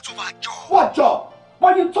 it's part of her job. What job?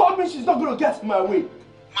 But you told me she's not going to get in my way.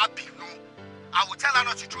 Mappy, no. I will tell her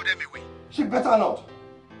not to throw them away. She better not.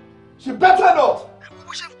 She better not.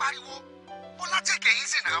 We should pariwo. Kola, take it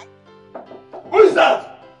easy now. Who is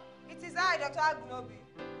that? It is I, Dr. Agnobi.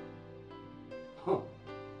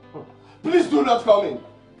 Please do not come in.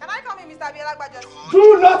 Can I come in, Mr. Afaila Ojo?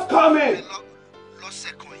 Do not come in.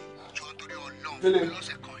 Dele.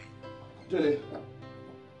 Dele.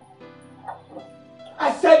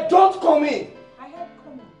 I said don't come in. I had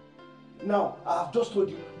come in. Now, I have just told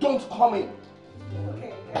you, don't come in.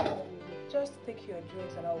 Okay, just take your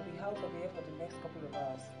drinks and I will be out of here for the next couple of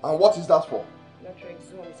hours. And what is that for? Electric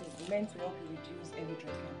zone. It is meant to help you reduce heavy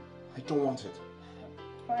drinking. I don't want it.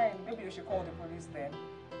 Fine, maybe you should call the police then.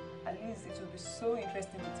 At least it will be so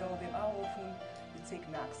interesting to tell them how often you take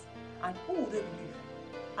knacks. And who will they believe?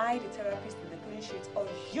 I, the therapist with the clean sheet, or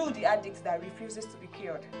you, the addict that refuses to be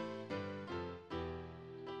cured?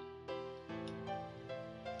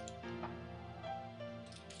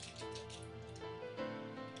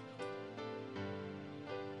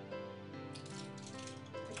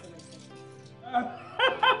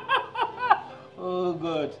 Oh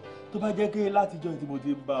God. Tó bá jẹ́ pé látijọ́ tí mo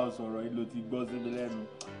ti bá ọ sọ̀rọ̀ yìí ló ti gbọ́ sí mi lẹ́nu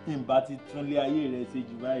ìbá ti tún lé ayé rẹ̀ ṣe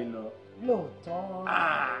jù báyìí lọ. Lóòótọ́.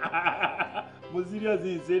 Mo serious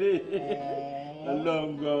ìṣeré.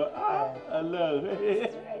 Ọlọ́run gan. Ọlọ́run.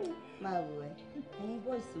 Máa wò ẹ́, ẹ̀yin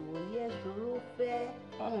bọ́ọ̀sì wò ní ẹ̀sùn ló fẹ́.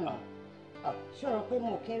 Ṣọ̀rọ̀ pé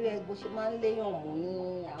mo kéré ẹ bó ṣe máa ń léyàn mú ní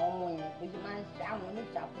àwọn ọmọ yẹn bó ṣe máa ń ṣàwọn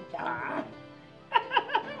oníṣàkúṣà.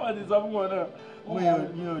 Wọ́n ti sọ fún wọn náà.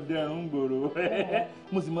 Mi ò dẹrùn gbòòrò.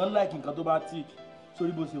 Mo sì máa ń láìkì nǹkan tó bá tì.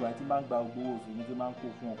 Sórí bó ṣe wà tí máa ń gba gbowó oṣù mi tí máa ń kó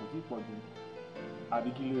fún ọ kò tí ì pọ̀ jù. Àbí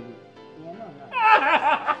kí ló dé? Ìyẹn náà náà.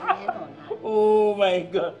 Oh my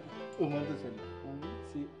God. O mọ tó ṣẹlẹ̀.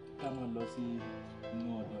 Ṣé ká mọ̀ lọ sí inú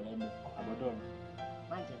ọ̀dọ̀ rẹ mi àbọ̀dọ̀ mi?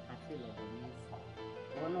 Má jẹ́ ká sí lọ́dọ̀ mi sí.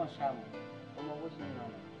 Ìwọ náà ṣàmù. Ọmọ owó ṣe ń lọ.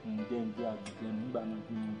 Ǹjẹ́ ǹjẹ́ àgbẹ̀jẹ̀ nígbà náà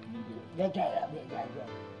kí ni kí ni jẹ? Jẹ́jẹ́ rẹ̀ bẹ́ẹ̀ jẹ́jẹ́.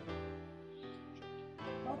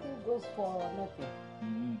 Nothing goes for nothing.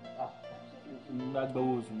 Nígbà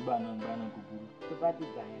gbowó oṣù gbà náà kúkúrú. Tó bá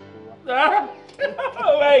dìgbà yẹn kó wá.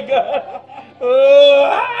 Oh my God.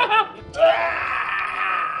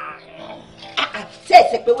 Ṣé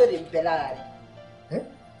ẹ̀sẹ̀ pé wèrè ń bẹ lára rẹ̀?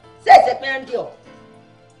 Ṣé ẹ̀sẹ̀ pé ń dí ọ?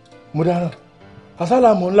 Mo dáná.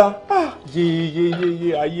 Àsálà mọ̀ ńlá. Yé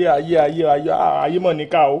ayé mọ̀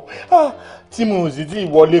níkà o. Tí mo sì ti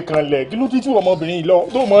wọlé kanlẹ̀ kí ló dé tí ọmọbìnrin yìí lọ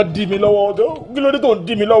tó mọ̀ dí mi lọ́wọ́ kí ló dé tó ń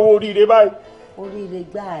dí mi lọ́wọ́ oríire báyìí. Oríire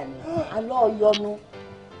gbáà ni alọ́ ọyọnu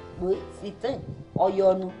pé fìtẹ́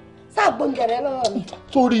ọyọnu sáàgbóúnjẹ rẹ lọ́wọ́ mi.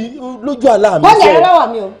 Sórí lójú àlá mi bọ́ọ̀lù rẹ lọ́wọ́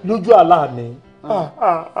mi o. Lójú àlá mi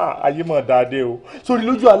ayé mọ̀ dáadé o sórí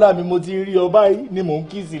lójú àlá mi mo ti rí ọ báyìí ni mò ń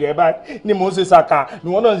kíìsì rẹ báyìí ni mò ń ṣe ṣàkà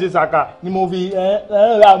ni wọ́n náà ń ṣe ṣàkà ni mo fi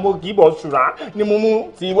ra mo kì í bọ̀ ṣùrà ni mo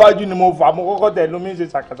mú ti iwájú ni mo fà mo kọ́kọ́ tẹ̀ lómi ṣe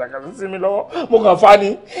ṣàkàṣàkà sí mi lọ́wọ́ mo kàn fa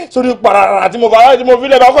ni sórí parara tí mo fà tí mo fi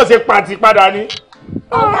lẹ̀ bá kàn ṣe pàtì padà ni.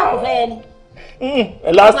 ọ̀gá kò fẹ́ ẹni.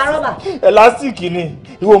 ẹlásìkì ni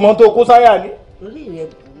ìwọ mọ́ tó kó sáyà ni. orí rẹ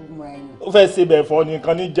burú mọ ẹni. ó fẹ́ ṣe bẹ̀ fọ́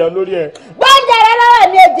nìkan ní jẹun lórí ẹ̀. gbọ́njẹ rẹ lọ́wọ́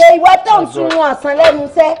mi èdè ìwọ tó ń sun ọ̀sán lẹ́nu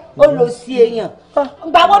iṣẹ́ ó lọ sí èèyàn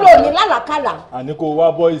gbàgbọ́ ló ní lálàkàlà. àní kó wá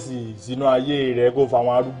bọ́ìsì sínú ayé rẹ kó fa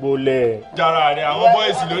àwọn arúgbó lẹ̀. jára rẹ àwọn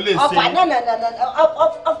bọ́ìsì ló lè ṣe. ọ̀fà náà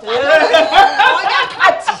ọjà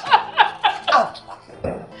kàtì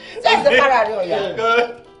ṣé ìṣe kára rẹ ọ̀yà.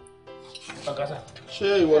 ṣé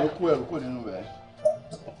ìwọ ló kú ẹrù kò nínú rẹ.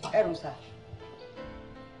 ẹrù sà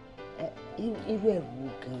irú ẹrù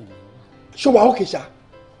gan-an. ṣé wàá ó kèsà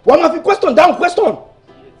wàá máa fi question down question.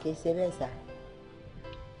 kì í ṣe bẹ́ẹ̀ sà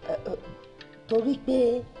torí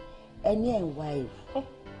pé ẹni ẹ̀ ń wá ẹrù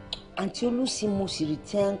àǹtí olùsí mo sì rí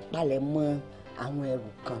tí wọ́n ń palẹ̀ mọ́ àwọn ẹrù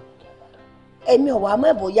kan èmi ò wá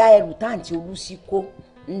mọ̀ bóyá ẹrù táǹtí olùsí kó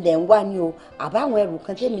ǹdẹ̀ ń wá ní o àbáwọn ẹrù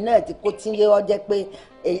kan tèmi náà ti kó tí ń yé ọ jẹ́ pé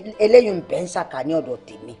eléyìí ń bẹ́ ń ṣàkà ní ọ̀dọ̀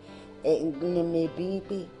tèmi ní mi bí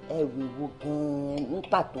pé ẹrù ìwo gan-an ń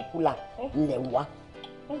pàtó kúlà ńlẹ̀ ń wá.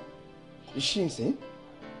 Is she insane?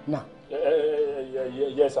 No.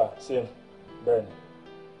 Yes, sir. Same. Ben.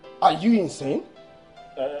 Are you insane?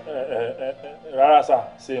 Rárá, sir.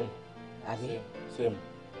 Same. Same.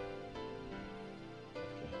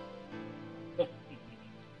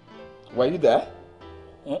 Were you there?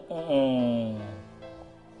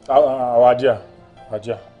 Our dear.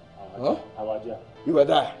 Huh? Our dear. You were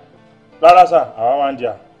there? Rárá, sir. Our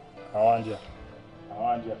dear.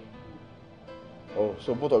 Oh,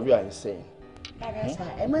 so both of you are insane. Rárá sà,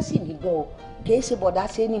 ẹ má sì ní gbọ́ o, kì í ṣe bọ̀dá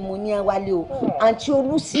ṣe ni mo ní ẹ wálé o. Àǹtí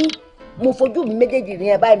Olúsí, mo fojú mi méjèèjì rí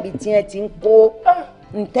ẹ báyìí ibi tí ẹ ti ń kó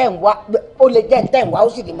ntẹ̀ ń wá, ó lè jẹ́ ntẹ̀ ń wá, ó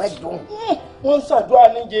sì lè má dùn. Wọ́n ń ṣàdúrà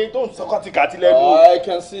níje tó ń sọ kàtìkàtì lẹ́nu. I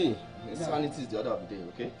can see. Insanity is the order of the day,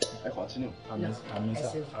 okay? I continue. Amen,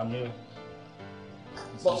 sir. Amen.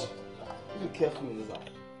 But be careful in this house.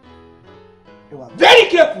 You are very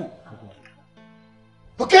careful.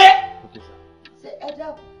 Okay?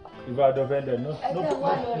 If I don't vendor, no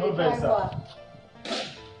vendor.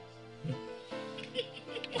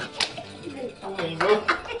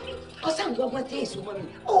 Ọ̀sán gbọ́gbọ́n tí èso mọ́ mi.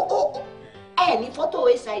 Ẹ ní fọ́tò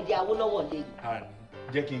ẹ̀sàìdì Awólọ́wọ̀ lé.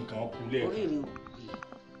 Jẹ́ kí n kàn kú lẹ́ẹ̀kan. Oríire o.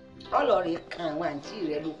 Ọlọ́ọ̀rẹ́ kan àwọn àǹtí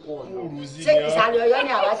rẹ ló kọ ọ̀nà. Ṣé ìsàlẹ̀ Ọ̀yọ́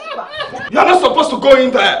ni àwa sì wà? You are not supposed to go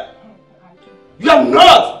in there. You are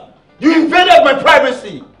not. You invaded my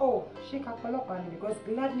privacy. Oh, she can't follow up because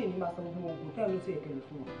gladly you must have tell me to take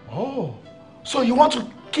a Oh, so you want to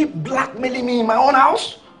keep blackmailing me in my own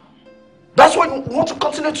house? That's what you want to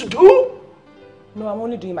continue to do? No, I'm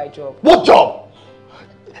only doing my job. What job?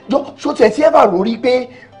 So tell you ever worry pé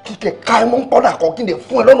kíkẹ́ ká ẹ mọ́ kọ́dà kan kí n lè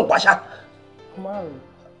fún ẹ lọ́nà pàṣà.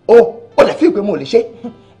 Oh, lè fi pé mo lè ṣe.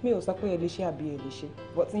 Mi ò sọ pé ẹ lè ṣe àbí ẹ lè ṣe,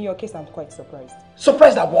 but in your case I'm quite surprised.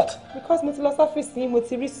 Surprised at what? Because mo ti lọ sọ́fíìsì mo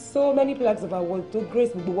ti rí so many plaques about what to grace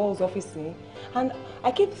gbogbo walls ọ́fíìsì and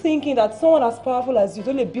I keep thinking that someone as powerful as you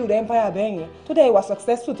tó lè build empire bẹ́ẹ̀ yẹn tó dẹ̀ wà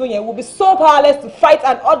successful tó yẹn will be so powerless to fight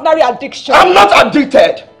an ordinary addiction. I'm not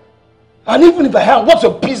addicted. And even if I am, what's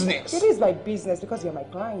your business? It is my business because you're my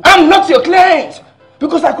client. I'm not your client.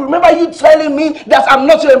 Because I could remember you telling me that I'm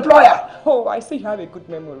not your employer. Oh, I see you have a good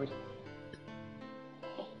memory.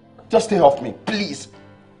 Just stay off me, please.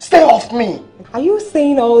 Stay off me. Are you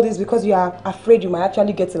saying all this because you are afraid you might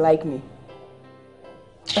actually get to like me?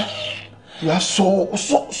 You have so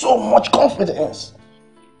much confidence.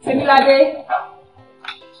 Semilade.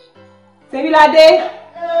 Semilade.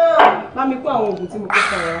 Mami kó àwọn oògùn tí mo kó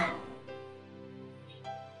fún ẹ.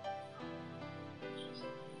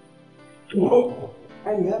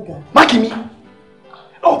 Makimi.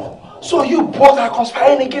 Oh, so you both are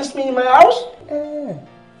conspiring against me in my house?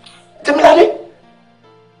 Temilade?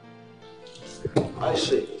 I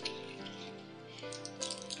see.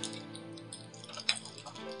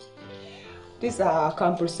 These are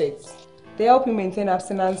camp receipts. They help you maintain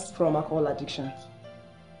abstinence from alcohol addiction.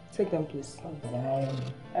 Take them, please.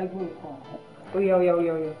 I will come. Oh,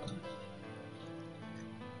 yeah.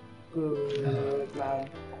 Good, man.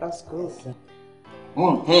 That's good.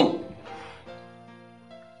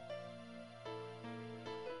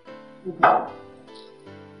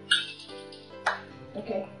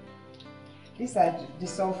 Okay. These are the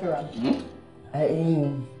sulfur.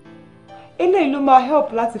 Eléyìí ló máa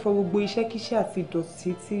help láti fọ gbogbo iṣẹ́-kíṣẹ́ àti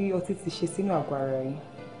ìdọ̀tí tí ọtí ti ṣe sínú àgọ́ ara yín.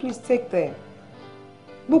 Please take them.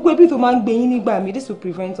 Gbogbo ebi tó máa ń gbé yín nígbà mi, this will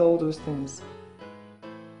prevent all those things.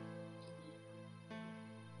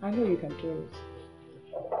 know you can do it.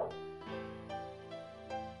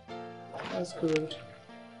 That's good.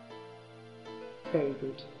 Very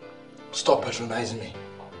good. Stop patronizing me.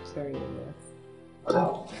 Sorry,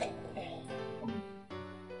 No.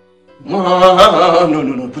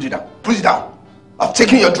 Put it down. Put it down. I've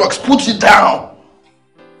taken your drugs. Put it down.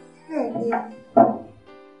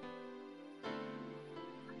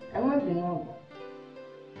 I'm not the one.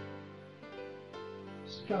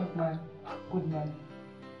 Strong man. Good man.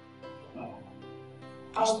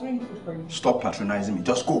 I'll bring food for you. Stop patronizing me.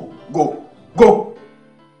 Just go. Go. Go.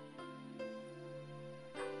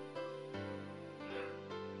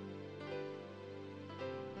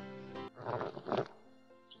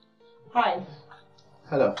 Hi.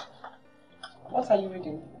 Hello. What are you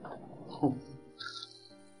reading?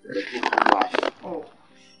 Oh,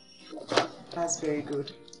 that's very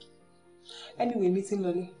good. Anyway, meeting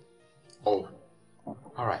Lolly. Oh,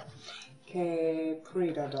 all right. Okay,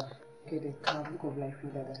 pray, Dada. Okay, the book of life,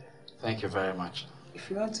 Dada. Thank you very much. If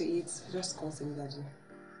you want to eat, just call me, Daddy.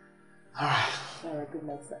 All right. All right, good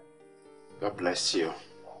night, sir. God bless you.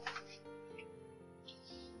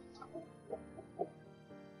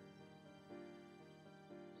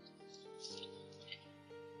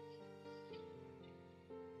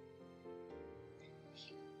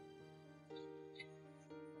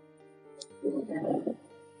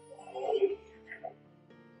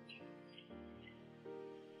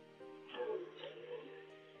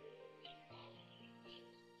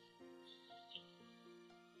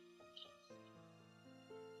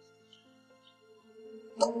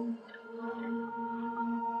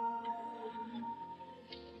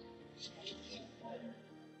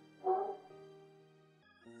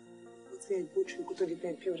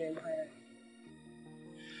 Empire.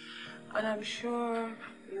 And I'm sure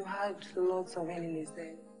you had lots of enemies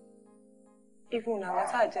then. Even now,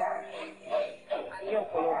 what's our job?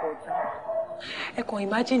 I can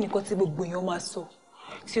imagine nǹkan tí gbogbo èèyàn máa sọ.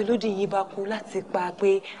 Tí olódì yìí bá kú láti pa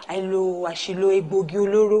pé àìlò àṣìlò egbògi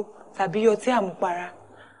olóró tàbí ọtí àmupara.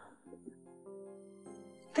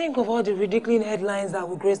 Think of all the ridiculous headlines that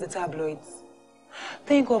will grace the tabloids.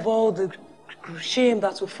 Think of all the shame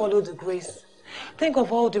that will follow the grace. Think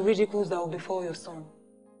of all the ridicules that will befall your son.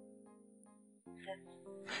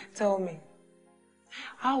 Tell me,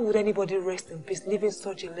 how would anybody rest in peace leaving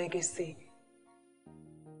such a legacy?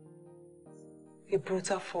 A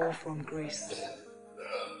brutal fall from grace.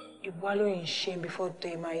 A wallow in shame before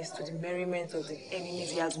demise to the merriment of the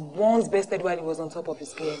enemies he has once bested while he was on top of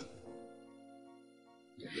his game.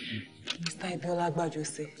 Mr. Ibiola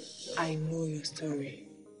Gbajose, I know your story.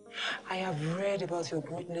 I have read about your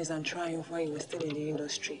greatness and triumph while you were still in the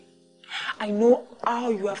industry. I know how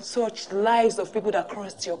you have touched lives of people that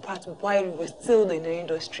crossed your path while you were still in the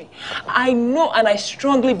industry. I know and I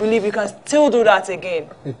strongly believe you can still do that again.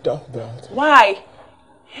 I doubt that. Why?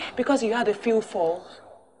 Because you had a few falls.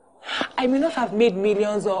 I may not have made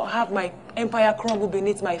millions or have my empire crumble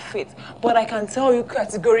beneath my feet, but I can tell you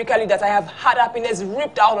categorically that I have had happiness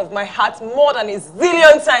ripped out of my heart more than a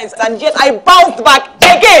zillion times, and yet I bounced back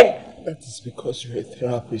again! That is because you're a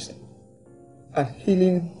therapist, and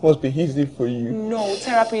healing must be easy for you. No,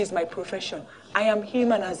 therapy is my profession. I am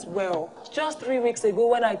human as well. Just 3 weeks ago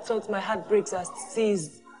when I thought my heartbreaks had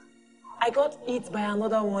ceased, I got hit by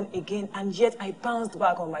another one again, and yet I bounced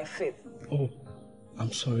back on my feet. Oh.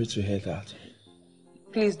 I'm sorry to hear that.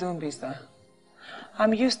 Please don't be, sir.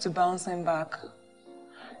 I'm used to bouncing back.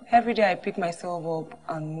 Every day I pick myself up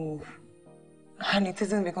and move. And it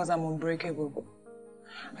isn't because I'm unbreakable.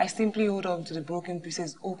 I simply hold on to the broken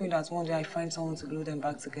pieces, hoping that one day I find someone to glue them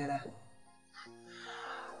back together.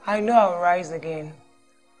 I know I'll rise again,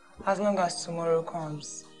 as long as tomorrow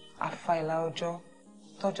comes. Afaila Ojo,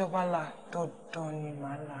 Tojobala, Dodoni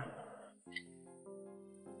Mala.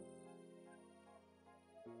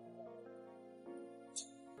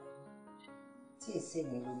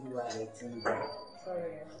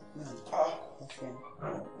 Sorry.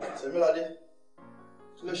 Semilade,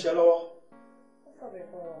 kí ló ṣe lọ́wọ́?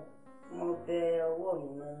 Mo bẹ ọwọ́ mi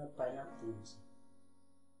mọ́ pineapple.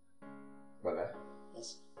 Bàlá.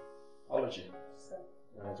 Ology.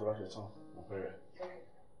 Ẹni tó bá ṣe tán, mo fẹ́ rẹ̀.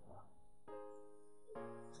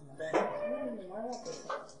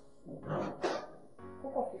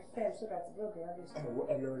 Cook up the so that the blood will stop.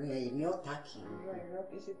 Elori, èmi ò taki.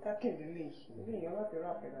 Is it taki lele? Lele, you're not the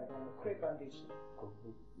rapper like that. Create bandage.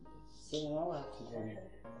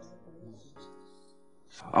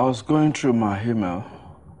 I was going through my email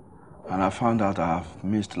and I found out I have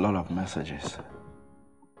missed a lot of messages.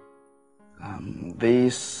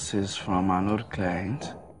 This is from an old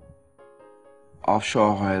client,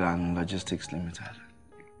 Offshore Oil and Logistics Limited.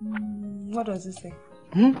 What does it say?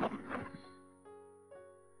 I've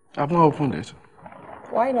not opened it.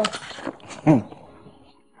 Why not?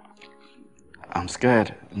 I'm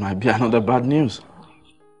scared. It might be another bad news.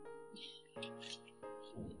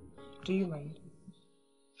 Do you mind?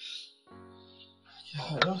 Yeah,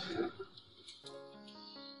 I don't.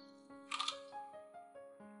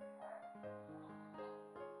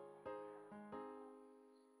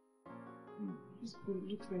 This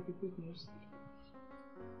looks like a good news.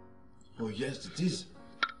 Oh yes, it is.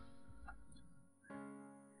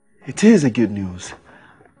 It is a good news.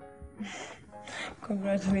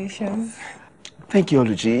 Congratulations. Thank you,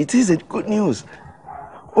 Oluchi. It is a good news.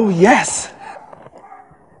 Oh yes,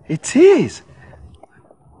 it is.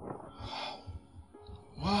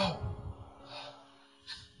 Wow.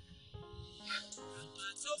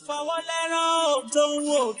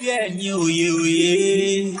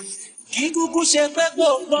 Kí kúkú ṣe pé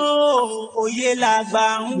gbogbo òye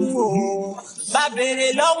làgbà ń wò bá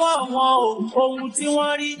béèrè lọ́wọ́ wọn ohun tí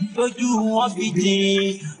wọ́n rí lójú wọn fi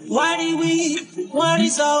jìn wọ́n rí wí wọ́n rí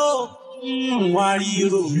sọ wọ́n rí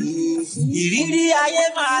rò ìrírí ayé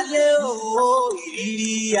máa lé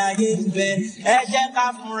ìrírí ayé ń bẹ ẹ jẹ́ ká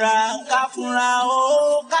fúnra o ká fúnra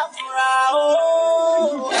o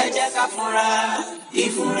ẹ jẹ́ ká fúnra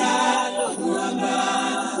ìfúnra lóògùn àgbà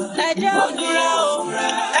ẹ jẹ́ fúnra o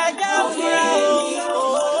ẹ jẹ́ fúnra o.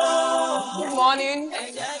 Good morning.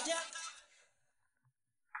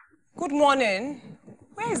 Good morning.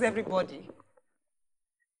 Where is everybody?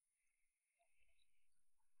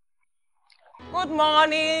 Good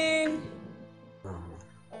morning.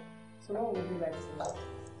 So what would you like to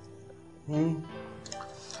know?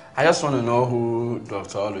 I just want to know who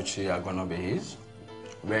Dr. Oluchi Agbonobi is,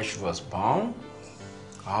 where she was born,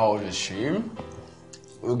 how old is she,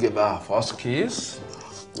 who gave her first kiss,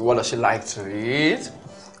 what does she like to eat,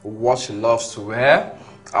 what she loves to wear,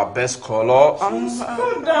 her best color.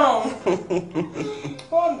 Slow down.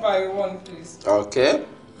 One by one, please. Okay.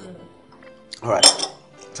 All right.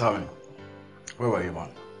 Tell me, where were you born?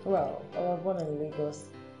 Well, I was born in Lagos.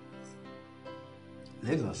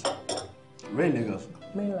 Lagos? Where in Lagos?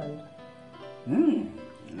 Mainland.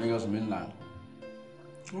 Lagos mainland.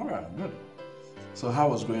 All right, good. So how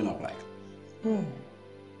was growing up like? It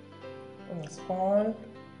was fun.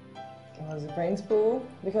 It was painful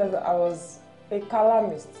because I was a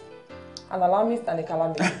calamist. An alarmist and a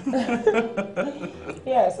calamist.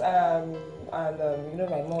 Yes, you know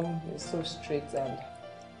my mom is so strict and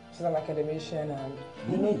she's an academician and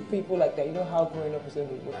you know people like that, you know how growing up is going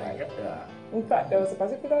to look like. Yeah. In fact, there was a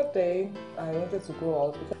particular day I wanted to go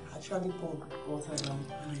out because I actually poured water down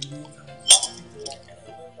my neck.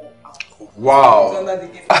 Wow.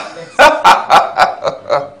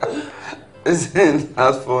 Isn't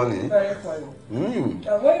that funny? Very funny. And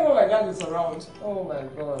whenever my dad is around, oh my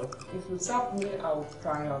god, if you tap me, I would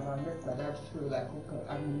cry out and let my dad feel like, okay,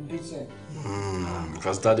 I'm beaten.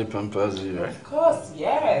 Because daddy pampers you. Of course,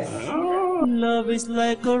 yes. Love is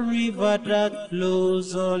like a river that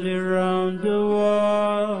flows all around the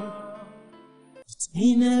world. It's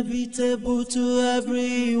inevitable to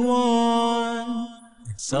everyone.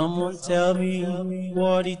 Someone tell me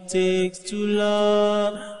what it takes to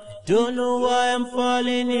love. Don't know why I'm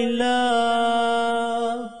falling in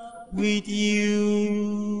love with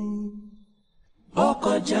you.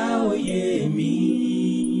 Ọkọjá òye mi.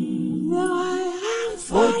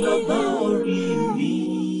 Ọjọ́gbọ́n orí mi.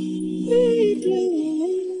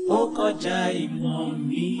 Ọkọjá ìmọ̀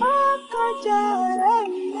mi. Ọkọjá ọ̀rẹ́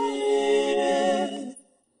mi.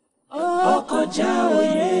 Ọkọjá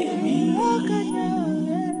òye mi.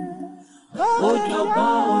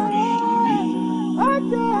 Ọjọ́gbọ́n orí mi.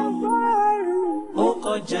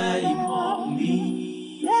 Ọkọjá ìmọ̀ mi.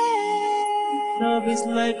 Love is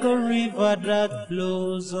like a river that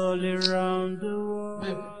flows all around the world.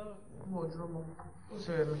 Babe, come on, drama. What's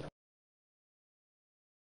your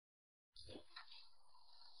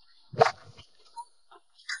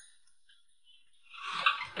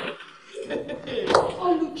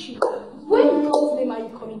Oluchi, where in God's name are you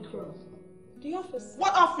coming from? The office.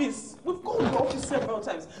 What office? We've gone to the office several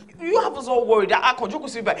times. You have us all worried that I can't joke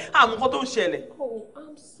with you by Oh,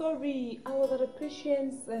 I'm sorry. I was at a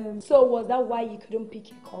patient's. So was that why you couldn't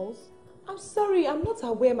pick your calls? I'm sorry, I'm not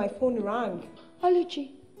aware my phone rang.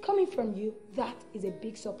 Oluchi, coming from you, that is a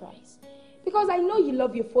big surprise. Because I know you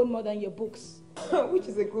love your phone more than your books. Which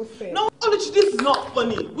is a good thing. No, Oluchi, this is not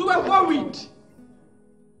funny. We were worried.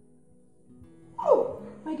 Oh,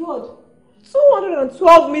 my God.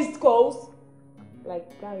 212 missed calls.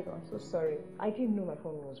 Like, guys, I'm so sorry. I didn't know my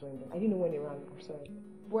phone was ringing. I didn't know when it rang. I'm sorry.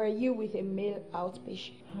 Were you with a male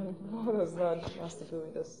outpatient? What does that have to do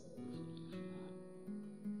with this?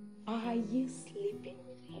 I Are you sleeping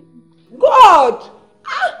with him? God!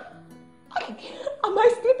 Am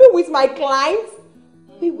I sleeping with my clients?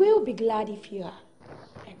 We will be glad if you are.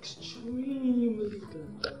 Extremely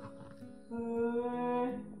glad.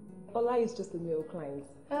 Ola is just a male client.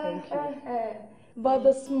 Thank you. But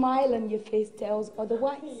the smile on your face tells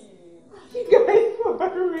otherwise. You guys for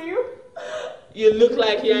real? You look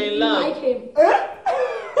like you're in love. Like him.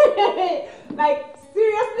 Like,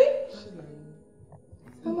 seriously?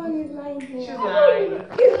 Someone is lying here. She's lying.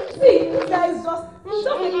 See, there's just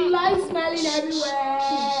lies smiling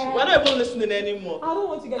everywhere. We're not even listening anymore. I don't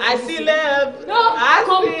want to get. I see love. No, I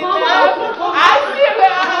see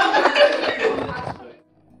love.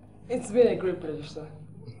 It's been a great pleasure, sir.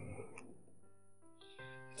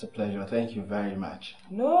 It's a pleasure. Thank you very much.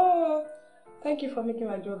 No, thank you for making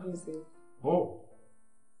my job easy. Oh.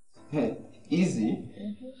 Easy?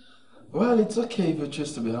 Well, it's okay if you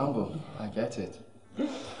choose to be humble. I get it.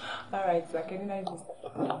 All right, sir. Can you nice this?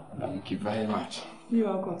 Thank you very much. You're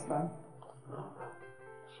welcome, sir.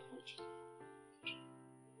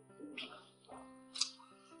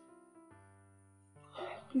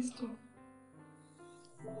 Please stop.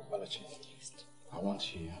 Malachi, I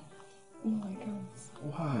want you. No, I can't.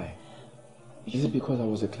 Why? Is it because I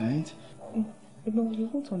was a client? No, you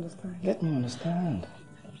won't understand. Let me understand.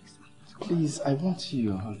 Please, I want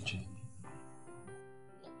you, Malachi.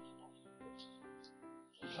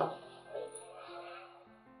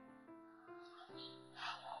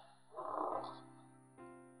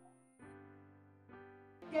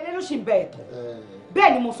 Dele ló ṣì ń bẹ ẹ̀tọ́.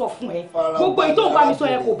 Bẹ́ẹ̀ ni mo sọ fún ẹ. Gbogbo èyí tó ń bá mi sọ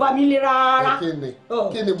yẹn kò bá mi lé rárá.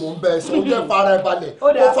 Kí ni mò ń bẹ sọ? Ó jẹ́ fara ẹ balẹ̀.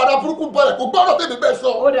 Kò fara burúkú balẹ̀. Kò gbọ́dọ̀ tèmi bẹ́ẹ̀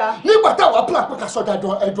sọ. Nígbà táwa plan pé ká sọdá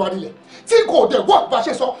ẹ̀dùn arílẹ̀. Tí kò dé work bá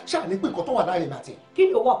ṣe sọ, ṣáà ní pé nǹkan tó wà láàrin mi àti. Kí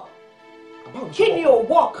ni o work? Kí ni o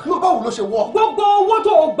work? Yóò báwo ló ṣe work? Gbogbo owó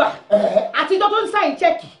tó o gbà àtijọ́ tó ń sáyìn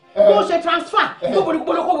chẹ́ẹ̀kì tó ń ṣe transfer gbogbo ní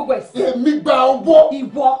polówó gbogbo ẹ̀ sí. Èmi gba owó.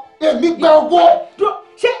 Ìwọ. Èmi gba owó.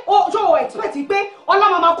 Ṣé o expect pé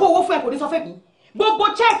ọlọ́mọ máa kó owó fún ẹ kò ní sọ fẹ́ mi? Gbogbo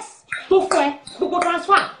checks tó fún ẹ, gbogbo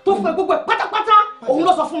transfer tó fún ẹ, gbogbo ẹ̀ pátápátá òun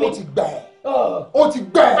ló sọ fún mi. Ó ti gbà ẹ̀. Ó ti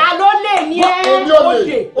gbà ẹ̀. Àlọ́ lè ní ẹ́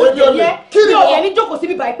òde yẹ kí ni òye ní jókòó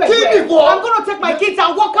síbí báyìí pẹ̀lú ẹ̀. Kí ni wọ? I'm gonna take my kids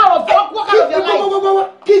and walk out of your life.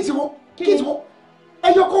 Kids wo? Kids wo?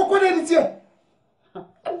 Ẹyọ kọ́kọ́ dẹ́ ni tiẹ̀.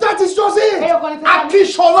 That is just it.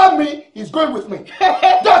 Akínsọ́lá mi is going with me.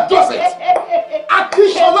 That's just it.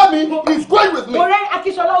 Akínsọ́lá mi is going with me. Mo rẹ́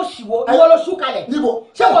Akínsọ́lá òṣìwò, ìwọ ló ṣú kalẹ̀. Níbo?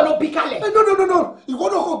 Ṣé ìwọ ló bí kalẹ̀? No. Ìwọ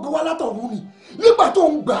náà kò gbé wá látọ̀run ni. Nígbà tó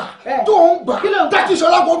ń gbà,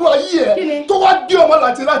 Akínsọ́lá wọnú ayé ẹ̀ tó wá gbé ọmọ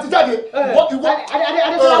láti jáde.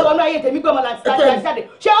 Adéṣọ́lá wọnú ayé tèmi gbé ọmọ láti jáde.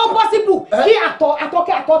 Ṣé ó possible kí àtọ̀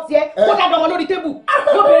tiẹ̀ kó dájọ́ ọmọ lórí tébù?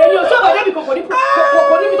 Mo bèrè ní o, ṣé ọ̀gá débi kò níbi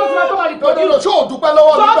tó ti máa tó máa rí tó dé? Ṣé o dúpẹ́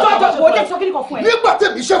lọ́wọ́ mi? Nígbà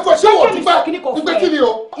tèmi ṣe fún ẹ ṣé wọ́n ti bá ìgbé kí ni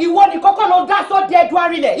o. Ìwọ ni kọ́kọ́ ló dá sọ́dẹ̀ ẹ̀dùn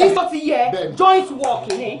arílẹ̀ ìṣó ti yẹ joint work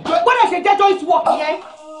ni gbọ́dọ̀ ṣe jẹ́ joint work yẹn.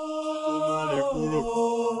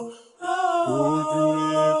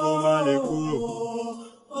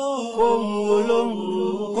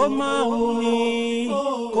 Kó máa wù ní,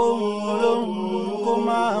 kóhun olóhùn kó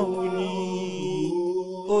máa wù ní,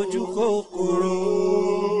 ojú kòkòrò,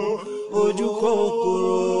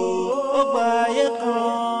 ó gba ayé kan.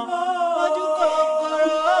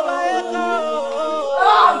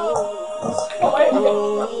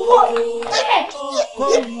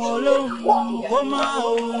 Kóhun olóhùn kó máa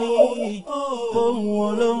wù ní, kóhun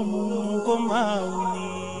olóhùn kó máa wù ní.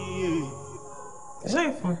 Is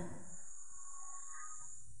that fun?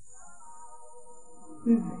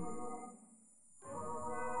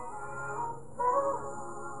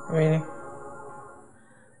 Really?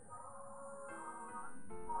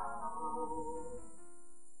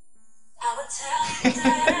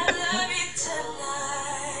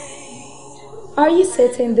 Are you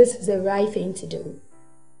certain this is the right thing to do?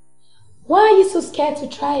 Why are you so scared to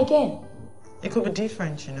try again? It could be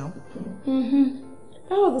different, you know?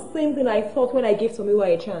 That was the same thing I thought when I gave Tomiwa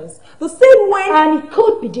a chance. The same way. And it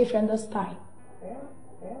could be different this time.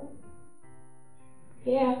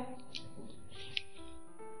 Yeah.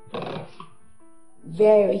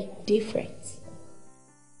 Very different.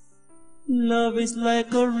 Love is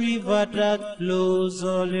like a river that flows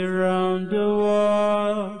all around the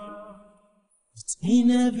world. It's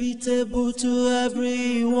inevitable to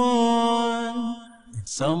everyone.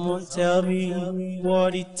 Someone tell me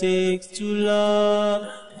what it takes to love.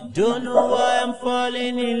 I don't know why I'm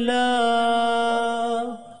falling in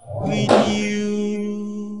love with you.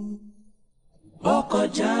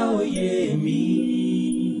 Ọkọjá òye mi,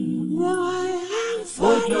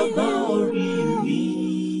 ó dọ́gbọ́n orí mi.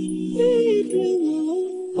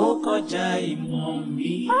 Ó kọjá ìmọ̀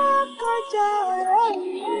mi.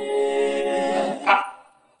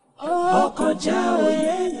 Ó kọjá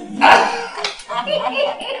òye mi.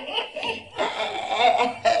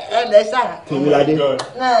 Lẹ́sà. Tèmiládé.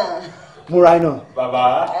 Náà. Múra iná. Bàbá.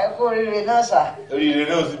 Ẹ kú oríire náà sà. Oríire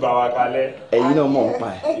náà sì bá wa kalẹ̀. Ẹ̀yin náà mọ̀ ń pa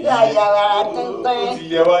ẹ̀. Àyàrá tuntun. Ó ti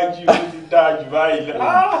yẹ wájú, ó ti dáa jù báyìí lọ.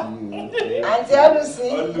 Àǹtí Ọlùsí.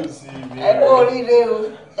 Ọlùsí mi. Ẹ kú oríire o.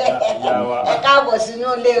 Ẹ káàbọ̀ sínú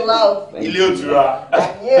ilé wa o. Ilé òtúra.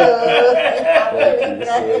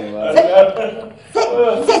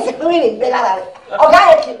 Ṣé ìsìnkú rìn gbé lára rẹ̀? Ọ̀gá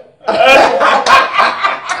ẹ̀ kì.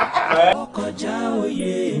 Ó kọjá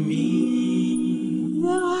òye mi.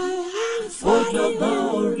 Ó dọ́gbọ́n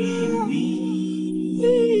orí mi.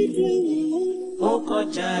 Ó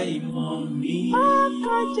kọjá ìmọ̀ mi. Ó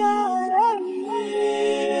kọjá ọ̀rẹ́ mi.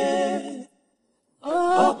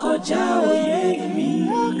 Ó kọjá òye mi.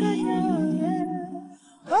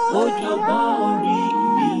 Ó dọ́gbọ́n orí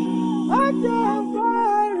mi.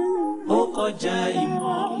 Ó kọjá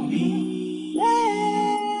ìmọ̀ mi.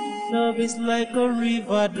 Love is like a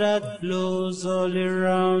river that flows all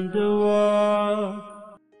around the world.